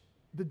does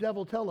the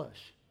devil tell us?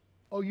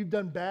 Oh, you've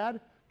done bad?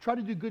 Try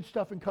to do good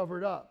stuff and cover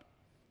it up.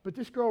 But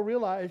this girl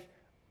realized,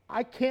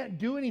 I can't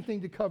do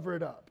anything to cover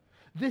it up.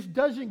 This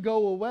doesn't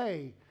go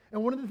away.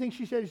 And one of the things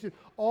she said,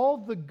 all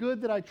the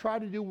good that I try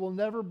to do will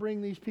never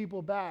bring these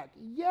people back.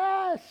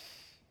 Yes.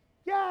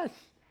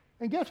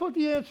 And guess what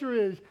the answer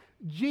is?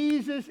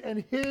 Jesus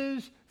and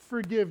his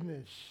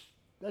forgiveness.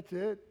 That's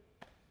it.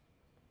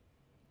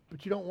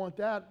 But you don't want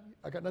that.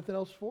 I got nothing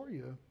else for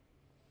you.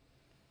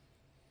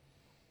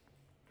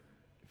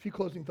 A few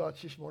closing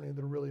thoughts this morning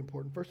that are really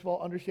important. First of all,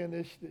 understand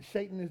this, that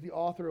Satan is the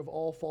author of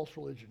all false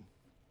religion.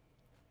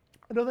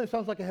 I know that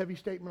sounds like a heavy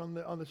statement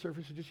on the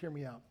surface, so just hear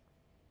me out.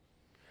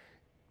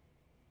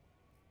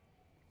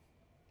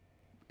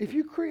 If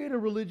you create a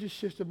religious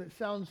system that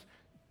sounds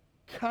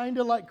kind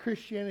of like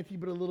Christianity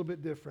but a little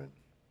bit different,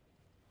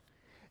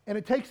 and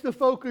it takes the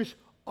focus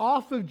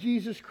off of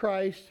Jesus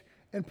Christ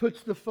and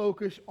puts the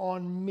focus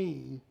on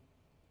me,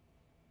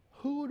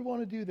 who would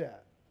want to do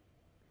that?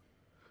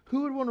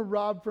 Who would want to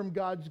rob from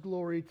God's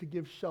glory to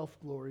give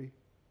self-glory?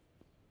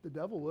 The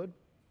devil would.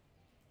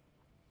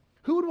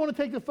 Who would want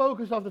to take the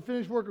focus off the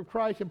finished work of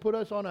Christ and put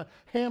us on a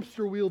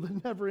hamster wheel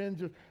that never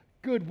ends of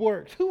good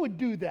works? Who would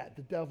do that?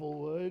 The devil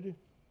would.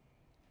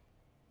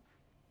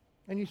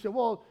 And you say,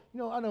 well,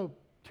 I know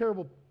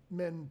terrible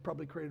men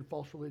probably created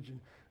false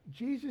religion.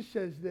 Jesus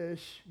says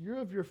this, you're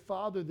of your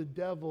father, the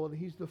devil, and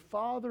he's the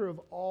father of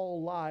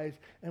all lies.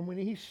 And when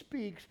he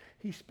speaks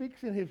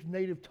in his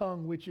native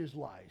tongue, which is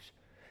lies.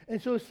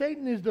 And so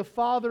Satan is the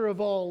father of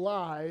all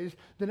lies.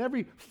 Then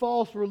every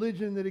false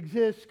religion that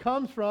exists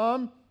comes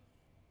from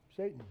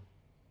Satan.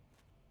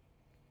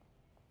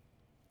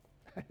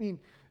 I mean,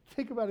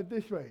 think about it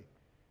this way.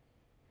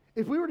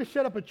 If we were to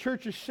set up a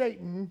church of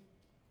Satan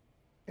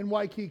in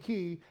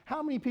Waikiki,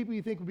 how many people do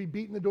you think would be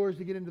beating the doors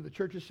to get into the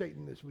church of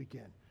Satan this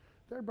weekend?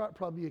 There are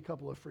probably a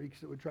couple of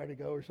freaks that would try to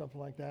go or something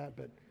like that,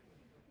 but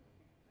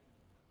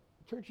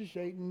church of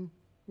Satan,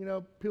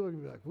 people are going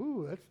to be like,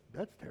 ooh,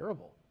 that's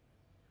terrible.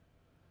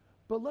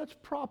 But let's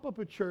prop up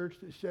a church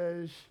that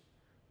says,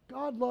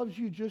 God loves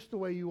you just the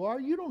way you are.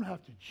 You don't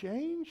have to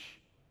change.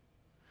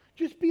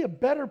 Just be a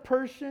better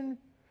person.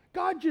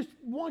 God just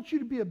wants you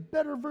to be a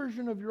better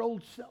version of your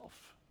old self.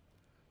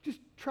 Just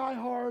try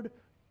hard,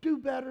 do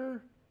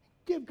better,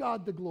 give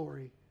God the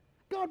glory.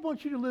 God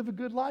wants you to live a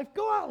good life.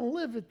 Go out and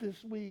live it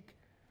this week.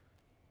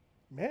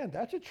 Man,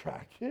 that's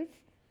attractive.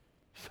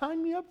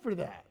 Sign me up for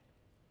that.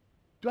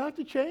 Do I have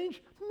to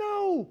change?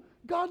 No.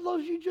 God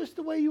loves you just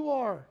the way you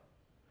are.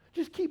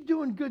 Just keep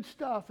doing good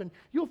stuff, and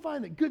you'll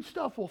find that good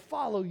stuff will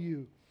follow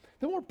you.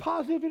 The more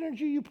positive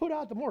energy you put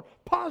out, the more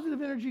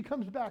positive energy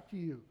comes back to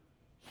you.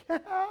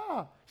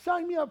 Yeah,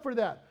 sign me up for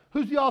that.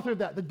 Who's the author of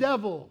that? The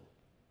devil.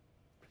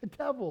 The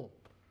devil.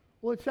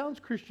 Well, it sounds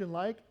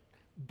Christian-like.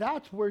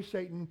 That's where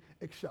Satan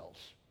excels.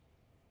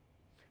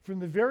 From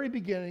the very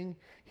beginning,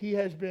 he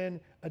has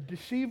been a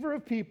deceiver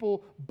of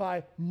people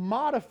by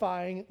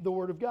modifying the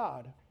Word of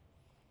God.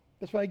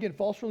 That's why, again,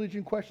 false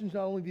religion questions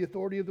not only the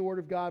authority of the Word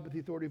of God, but the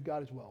authority of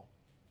God as well.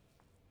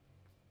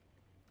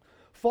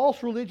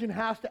 False religion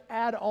has to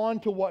add on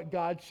to what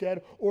God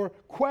said or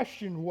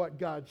question what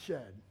God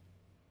said.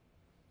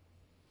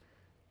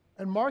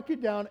 And mark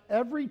it down,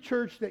 every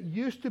church that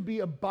used to be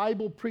a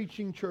Bible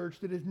preaching church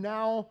that is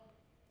now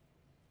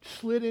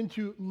slid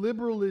into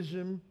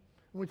liberalism.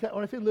 When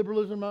I say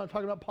liberalism, I'm not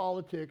talking about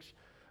politics.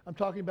 I'm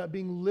talking about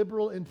being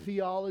liberal in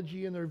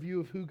theology and their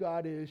view of who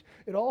God is.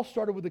 It all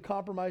started with a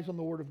compromise on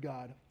the Word of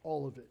God,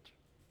 all of it.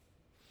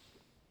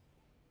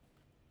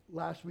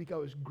 Last week I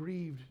was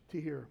grieved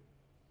to hear.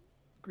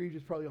 Grieved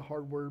is probably a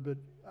hard word, but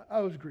I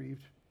was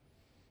grieved.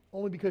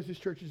 Only because this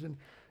church is an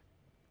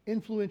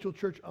influential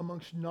church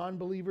amongst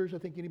non-believers. I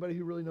think anybody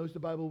who really knows the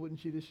Bible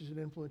wouldn't see this as an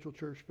influential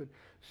church, but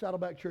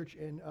Saddleback Church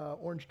in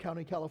Orange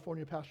County,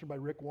 California, pastored by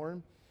Rick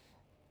Warren,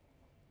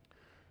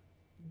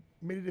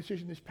 made a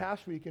decision this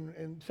past week,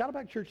 and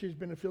Saddleback Church has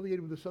been affiliated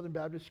with the Southern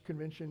Baptist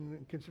Convention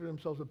and consider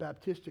themselves a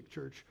Baptistic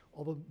church,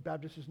 although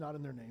Baptist is not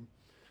in their name.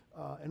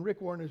 And Rick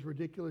Warren is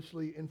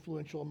ridiculously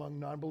influential among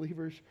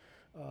non-believers.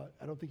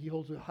 I don't think he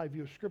holds a high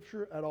view of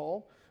Scripture at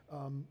all.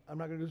 I'm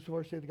not going to go so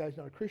far as to say the guy's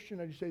not a Christian.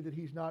 I just say that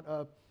he's not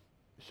a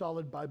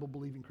solid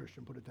Bible-believing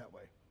Christian, put it that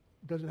way.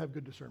 doesn't have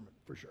good discernment,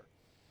 for sure.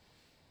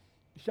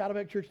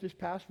 Saddleback Church this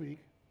past week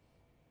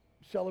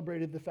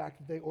celebrated the fact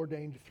that they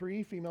ordained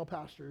 3 female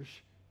pastors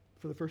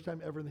for the first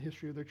time ever in the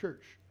history of their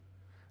church.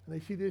 And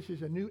they see this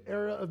as a new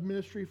era of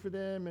ministry for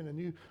them and a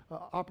new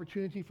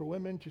opportunity for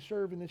women to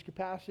serve in this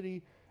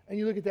capacity. And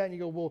you look at that and you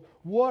go, well,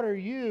 what are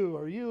you?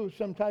 Are you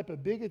some type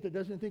of bigot that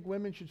doesn't think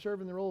women should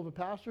serve in the role of a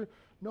pastor?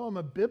 No, I'm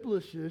a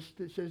biblicist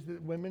that says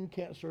that women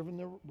can't serve in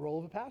the role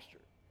of a pastor.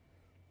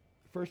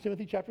 1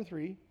 Timothy chapter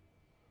 3,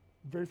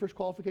 very first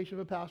qualification of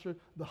a pastor,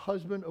 the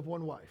husband of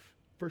one wife.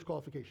 First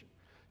qualification.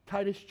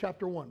 Titus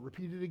chapter 1,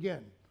 repeat it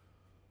again.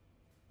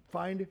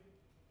 Find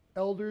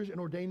elders and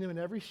ordain them in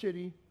every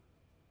city.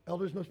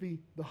 Elders must be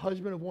the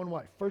husband of one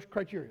wife. First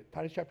criteria,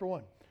 Titus chapter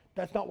 1.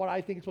 That's not what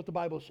I think, it's what the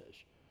Bible says.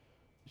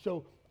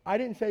 So I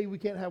didn't say we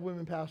can't have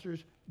women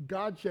pastors.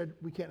 God said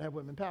we can't have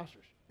women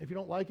pastors. If you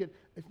don't like it,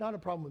 it's not a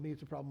problem with me,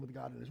 it's a problem with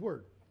God and His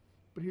Word.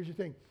 But here's the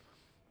thing.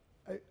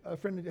 A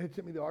friend had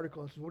sent me the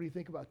article and said, what do you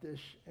think about this?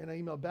 And I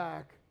emailed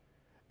back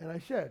and I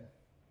said,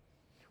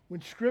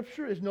 when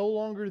Scripture is no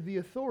longer the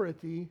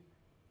authority,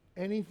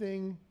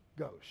 anything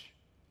goes.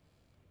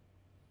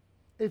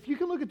 If you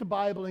can look at the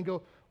Bible and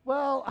go,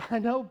 well, I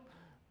know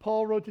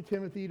Paul wrote to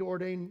Timothy to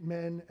ordain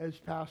men as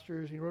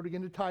pastors, and he wrote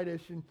again to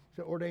Titus and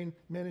to ordain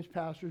men as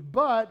pastors,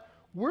 but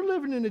we're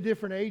living in a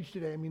different age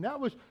today. I mean, that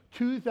was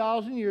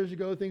 2,000 years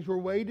ago. Things were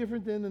way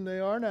different then than they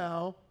are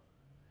now.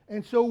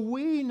 And so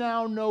we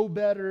now know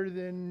better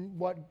than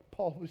what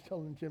Paul was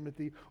telling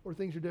Timothy, or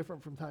things are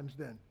different from times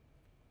then.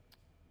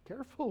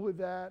 Careful with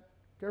that.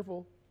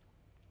 Careful.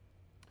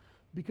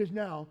 Because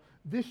now,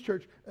 this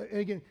church, and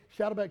again,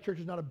 Saddleback Church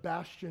is not a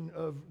bastion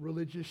of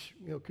religious,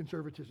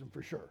 conservatism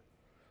for sure.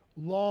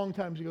 Long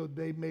times ago,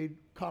 they made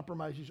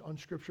compromises on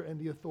Scripture and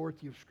the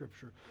authority of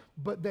Scripture.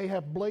 But they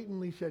have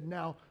blatantly said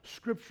now,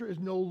 Scripture is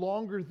no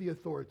longer the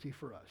authority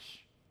for us.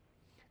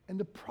 And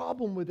the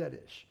problem with that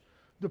is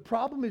that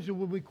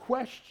when we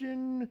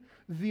question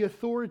the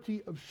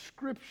authority of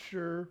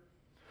Scripture,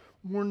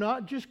 we're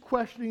not just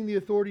questioning the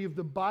authority of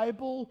the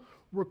Bible,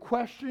 we're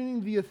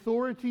questioning the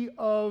authority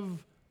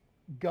of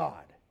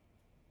God.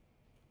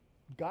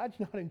 God's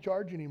not in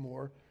charge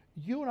anymore.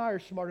 You and I are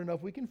smart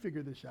enough, we can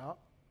figure this out.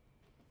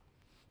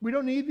 We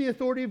don't need the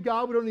authority of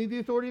God. We don't need the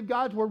authority of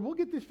God's Word. We'll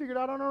get this figured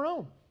out on our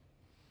own.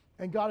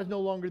 And God is no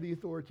longer the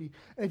authority.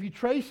 And if you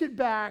trace it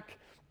back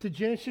to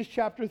Genesis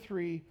chapter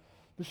 3,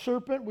 the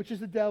serpent, which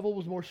is the devil,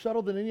 was more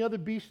subtle than any other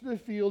beast of the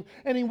field.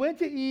 And he went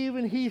to Eve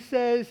and he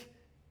says,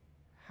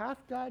 hath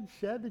God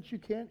said that you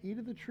can't eat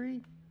of the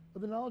tree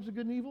of the knowledge of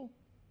good and evil?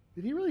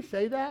 Did he really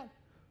say that?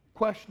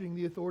 Questioning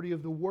the authority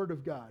of the Word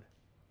of God.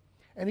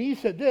 And he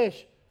said this.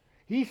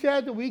 He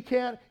said that we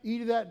can't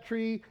eat of that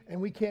tree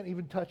and we can't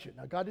even touch it.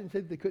 Now, God didn't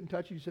say that they couldn't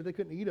touch it. He said they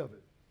couldn't eat of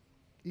it.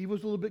 Eve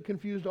was a little bit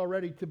confused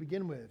already to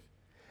begin with.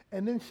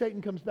 And then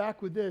Satan comes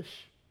back with this.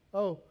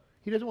 Oh,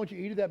 he doesn't want you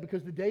to eat of that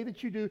because the day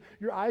that you do,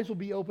 your eyes will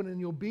be open and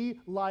you'll be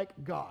like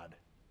God.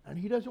 And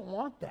he doesn't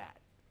want that.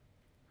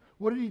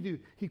 What did he do?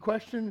 He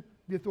questioned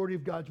the authority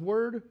of God's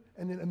Word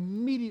and then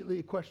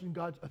immediately questioned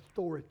God's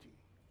authority.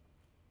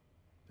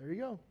 There you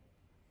go.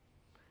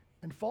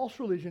 And false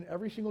religion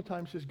every single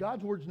time says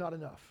God's Word's not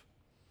enough.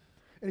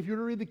 And if you were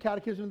to read the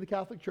Catechism of the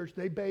Catholic Church,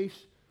 they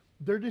base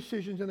their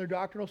decisions and their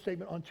doctrinal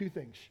statement on 2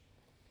 things.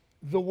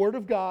 The Word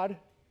of God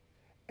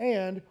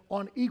and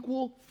on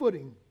equal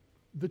footing,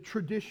 the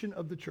tradition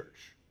of the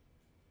church.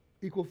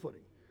 Equal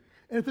footing.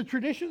 And if the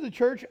tradition of the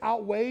church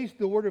outweighs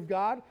the Word of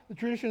God, the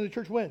tradition of the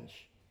church wins.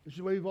 This is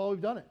the way we've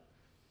always done it.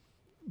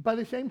 By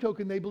the same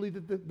token, they believe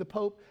that the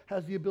Pope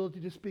has the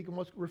ability to speak in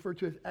what's referred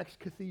to as ex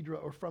cathedra,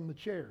 or from the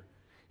chair.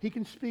 He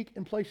can speak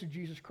in place of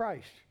Jesus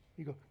Christ.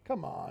 You go,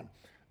 come on.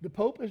 The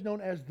Pope is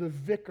known as the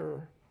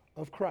vicar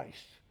of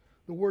Christ.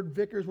 The word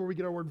vicar is where we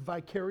get our word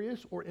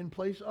vicarious, or in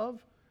place of.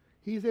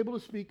 He is able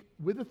to speak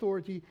with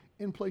authority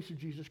in place of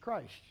Jesus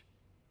Christ.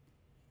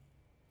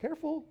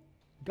 Careful.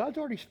 God's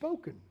already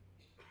spoken.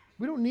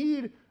 We don't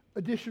need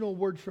additional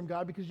words from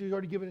God because He's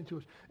already given it to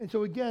us. And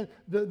so again,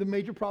 the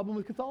major problem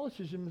with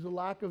Catholicism is the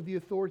lack of the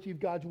authority of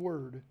God's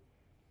Word.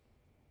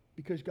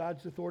 Because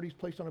God's authority is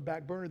placed on a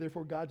back burner,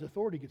 therefore God's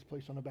authority gets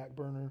placed on a back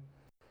burner.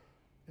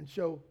 And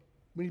so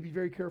we need to be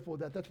very careful with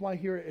that. That's why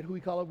here at Who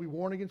We Call It, we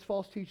warn against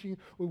false teaching.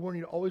 We warn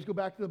you to always go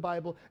back to the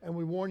Bible, and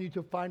we warn you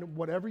to find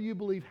whatever you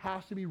believe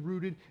has to be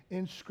rooted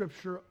in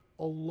Scripture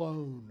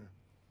alone.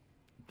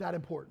 That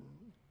important.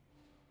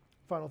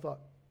 Final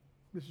thought.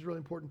 This is really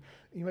important.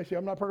 You may say,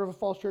 I'm not part of a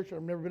false church.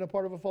 I've never been a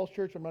part of a false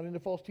church. I'm not into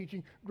false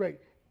teaching. Great.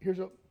 Here's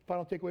a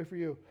final takeaway for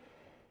you.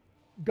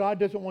 God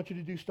doesn't want you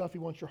to do stuff. He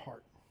wants your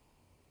heart.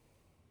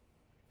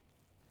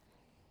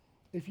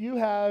 If you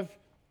have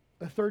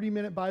a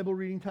 30-minute Bible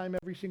reading time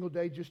every single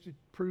day just to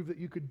prove that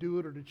you could do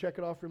it or to check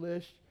it off your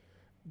list,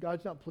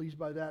 God's not pleased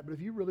by that. But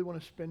if you really want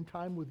to spend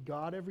time with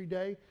God every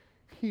day,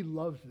 He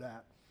loves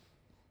that.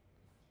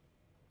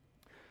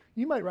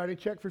 You might write a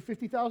check for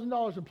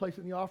 $50,000 and place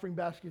it in the offering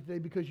basket today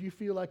because you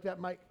feel like that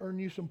might earn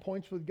you some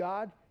points with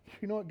God.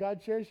 You know what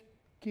God says?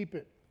 Keep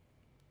it.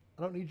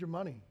 I don't need your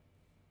money.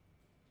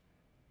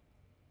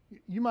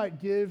 You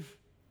might give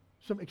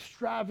some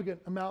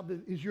extravagant amount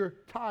that is your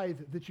tithe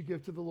that you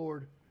give to the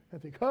Lord.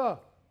 And think, I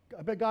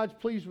bet God's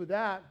pleased with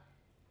that.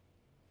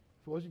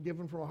 If it wasn't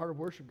given from a heart of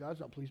worship, God's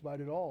not pleased by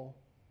it at all.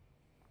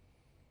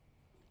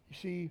 You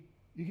see,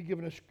 you could give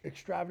an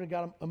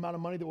extravagant amount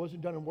of money that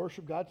wasn't done in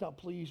worship. God's not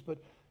pleased. But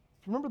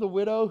remember the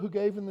widow who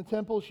gave in the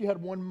temple? She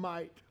had 1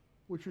 mite,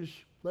 which was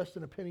less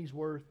than a penny's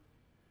worth.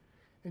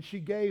 And she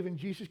gave, and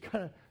Jesus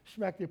kind of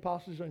smacked the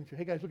apostles and said,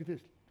 hey guys, look at this.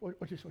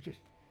 Watch this, watch this.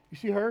 You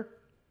see her?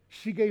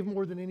 She gave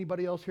more than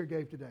anybody else here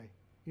gave today.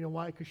 You know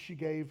why? Because she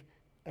gave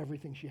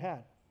everything she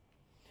had.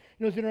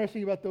 You know what's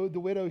interesting about the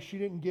widow? She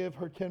didn't give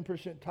her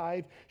 10%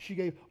 tithe. She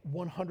gave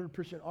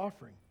 100%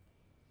 offering.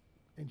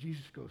 And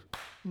Jesus goes,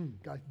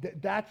 guys,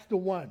 that's the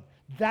one.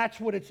 That's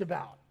what it's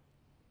about.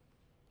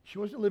 She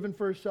wasn't living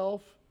for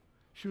herself.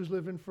 She was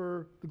living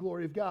for the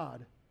glory of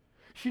God.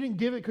 She didn't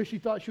give it because she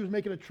thought she was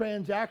making a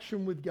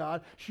transaction with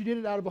God. She did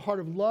it out of a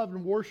heart of love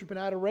and worship and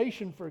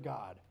adoration for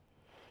God.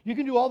 You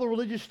can do all the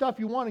religious stuff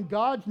you want, and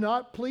God's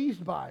not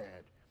pleased by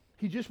it.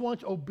 He just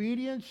wants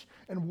obedience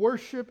and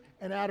worship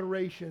and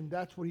adoration.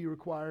 That's what he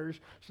requires.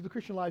 So the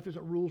Christian life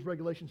isn't rules,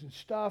 regulations, and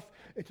stuff.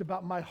 It's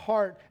about my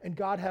heart, and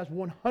God has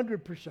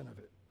 100% of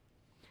it.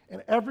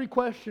 And every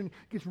question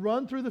gets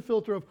run through the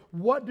filter of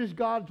what does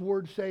God's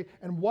word say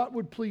and what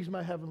would please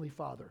my heavenly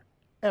Father?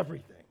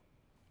 Everything.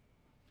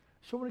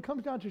 So when it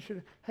comes down to,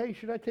 should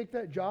I take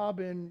that job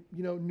in,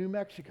 New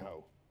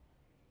Mexico?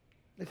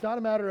 It's not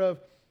a matter of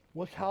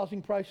what's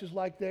housing prices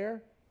like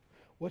there?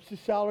 What's the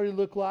salary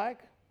look like?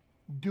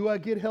 Do I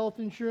get health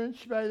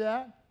insurance by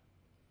that?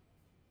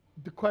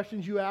 The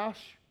questions you ask.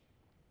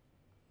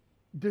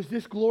 Does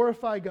this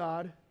glorify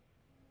God?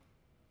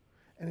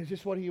 And is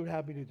this what he would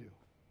have me to do?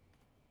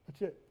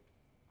 That's it.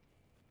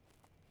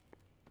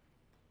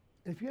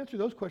 And if you answer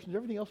those questions,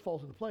 everything else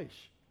falls into place.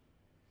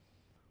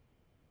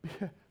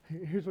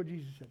 Here's what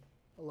Jesus said.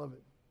 I love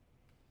it.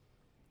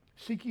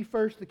 Seek ye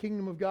first the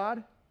kingdom of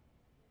God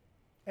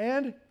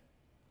and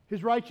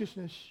his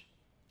righteousness,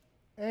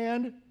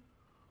 and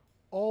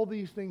all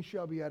these things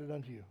shall be added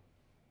unto you.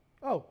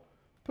 Oh,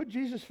 put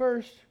Jesus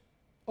first,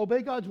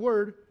 obey God's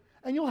word,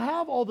 and you'll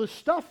have all the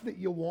stuff that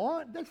you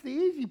want. That's the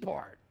easy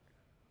part.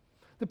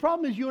 The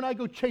problem is you and I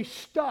go chase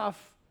stuff,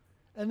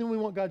 and then we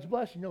want God's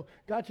blessing. No,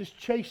 God says,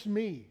 chase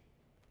me,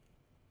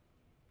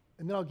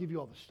 and then I'll give you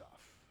all the stuff.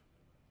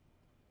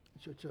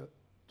 So it's a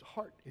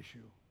heart issue.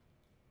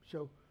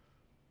 So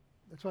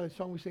that's why the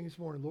song we sang this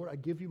morning, Lord, I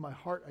give you my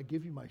heart, I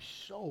give you my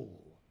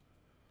soul.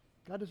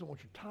 God doesn't want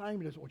your time.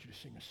 He doesn't want you to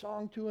sing a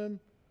song to him.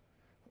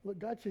 Look,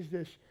 God says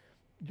this,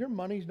 your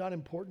money's not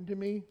important to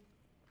me.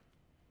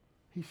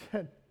 He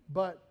said,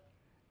 but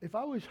if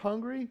I was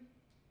hungry,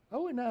 I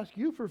wouldn't ask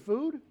you for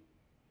food.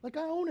 Like,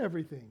 I own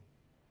everything.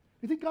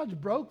 You think God's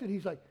broke that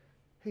he's like,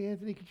 hey,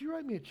 Anthony, could you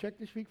write me a check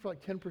this week for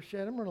like 10%? I'm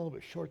running a little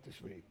bit short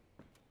this week.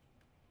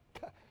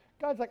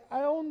 God's like,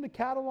 I own the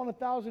cattle on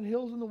 1,000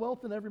 hills and the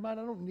wealth in every mine.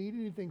 I don't need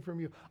anything from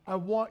you. I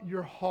want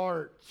your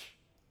heart.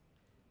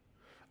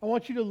 I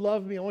want you to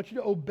love me. I want you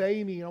to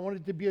obey me. And I want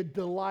it to be a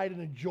delight and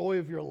a joy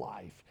of your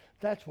life.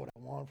 That's what I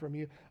want from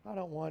you. I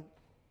don't want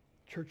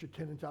church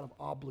attendance out of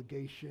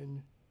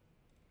obligation.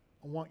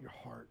 I want your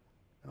heart,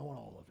 and I want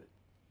all of it.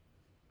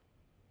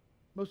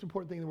 Most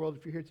important thing in the world,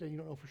 if you're here today and you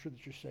don't know for sure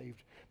that you're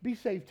saved, be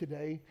saved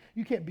today.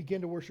 You can't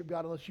begin to worship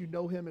God unless you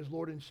know him as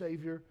Lord and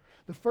Savior.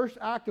 The first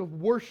act of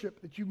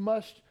worship that you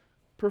must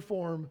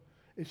perform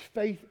is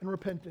faith and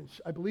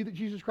repentance. I believe that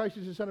Jesus Christ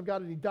is the Son of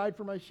God and he died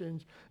for my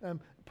sins.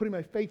 Putting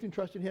my faith and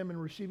trust in him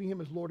and receiving him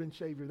as Lord and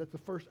Savior. That's the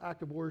first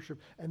act of worship.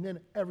 And then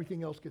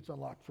everything else gets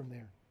unlocked from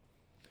there.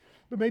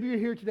 But maybe you're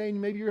here today and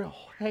maybe you're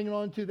hanging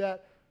on to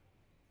that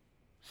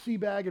sea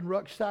bag and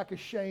rucksack of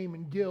shame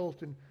and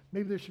guilt, and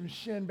maybe there's some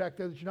sin back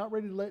there that you're not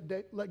ready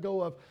to let go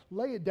of.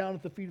 Lay it down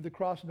at the feet of the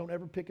cross and don't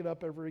ever pick it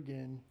up ever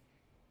again.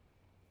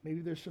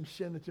 Maybe there's some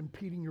sin that's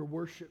impeding your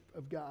worship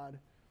of God.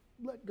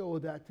 Let go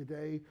of that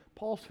today.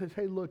 Paul says,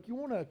 hey, look, you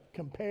want to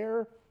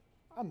compare?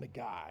 I'm the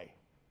guy.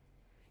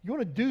 You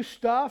want to do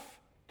stuff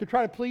to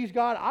try to please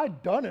God?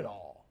 I've done it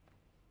all.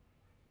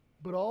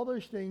 But all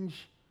those things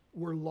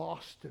were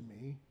lost to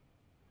me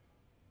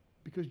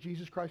because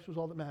Jesus Christ was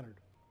all that mattered.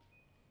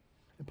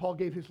 And Paul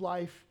gave his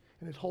life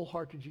and his whole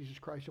heart to Jesus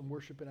Christ in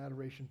worship and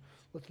adoration.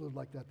 Let's live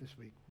like that this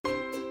week.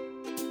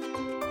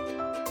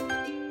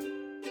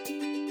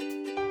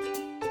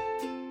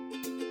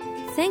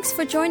 Thanks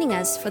for joining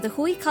us for the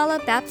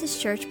Huikala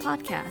Baptist Church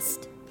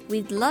podcast.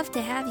 We'd love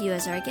to have you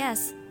as our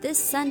guest this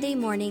Sunday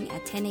morning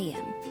at 10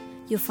 a.m.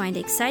 You'll find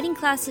exciting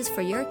classes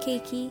for your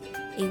keiki,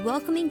 a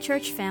welcoming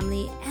church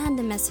family, and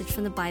a message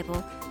from the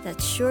Bible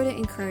that's sure to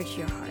encourage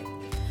your heart.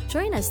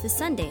 Join us this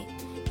Sunday.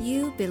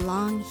 You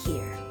belong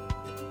here.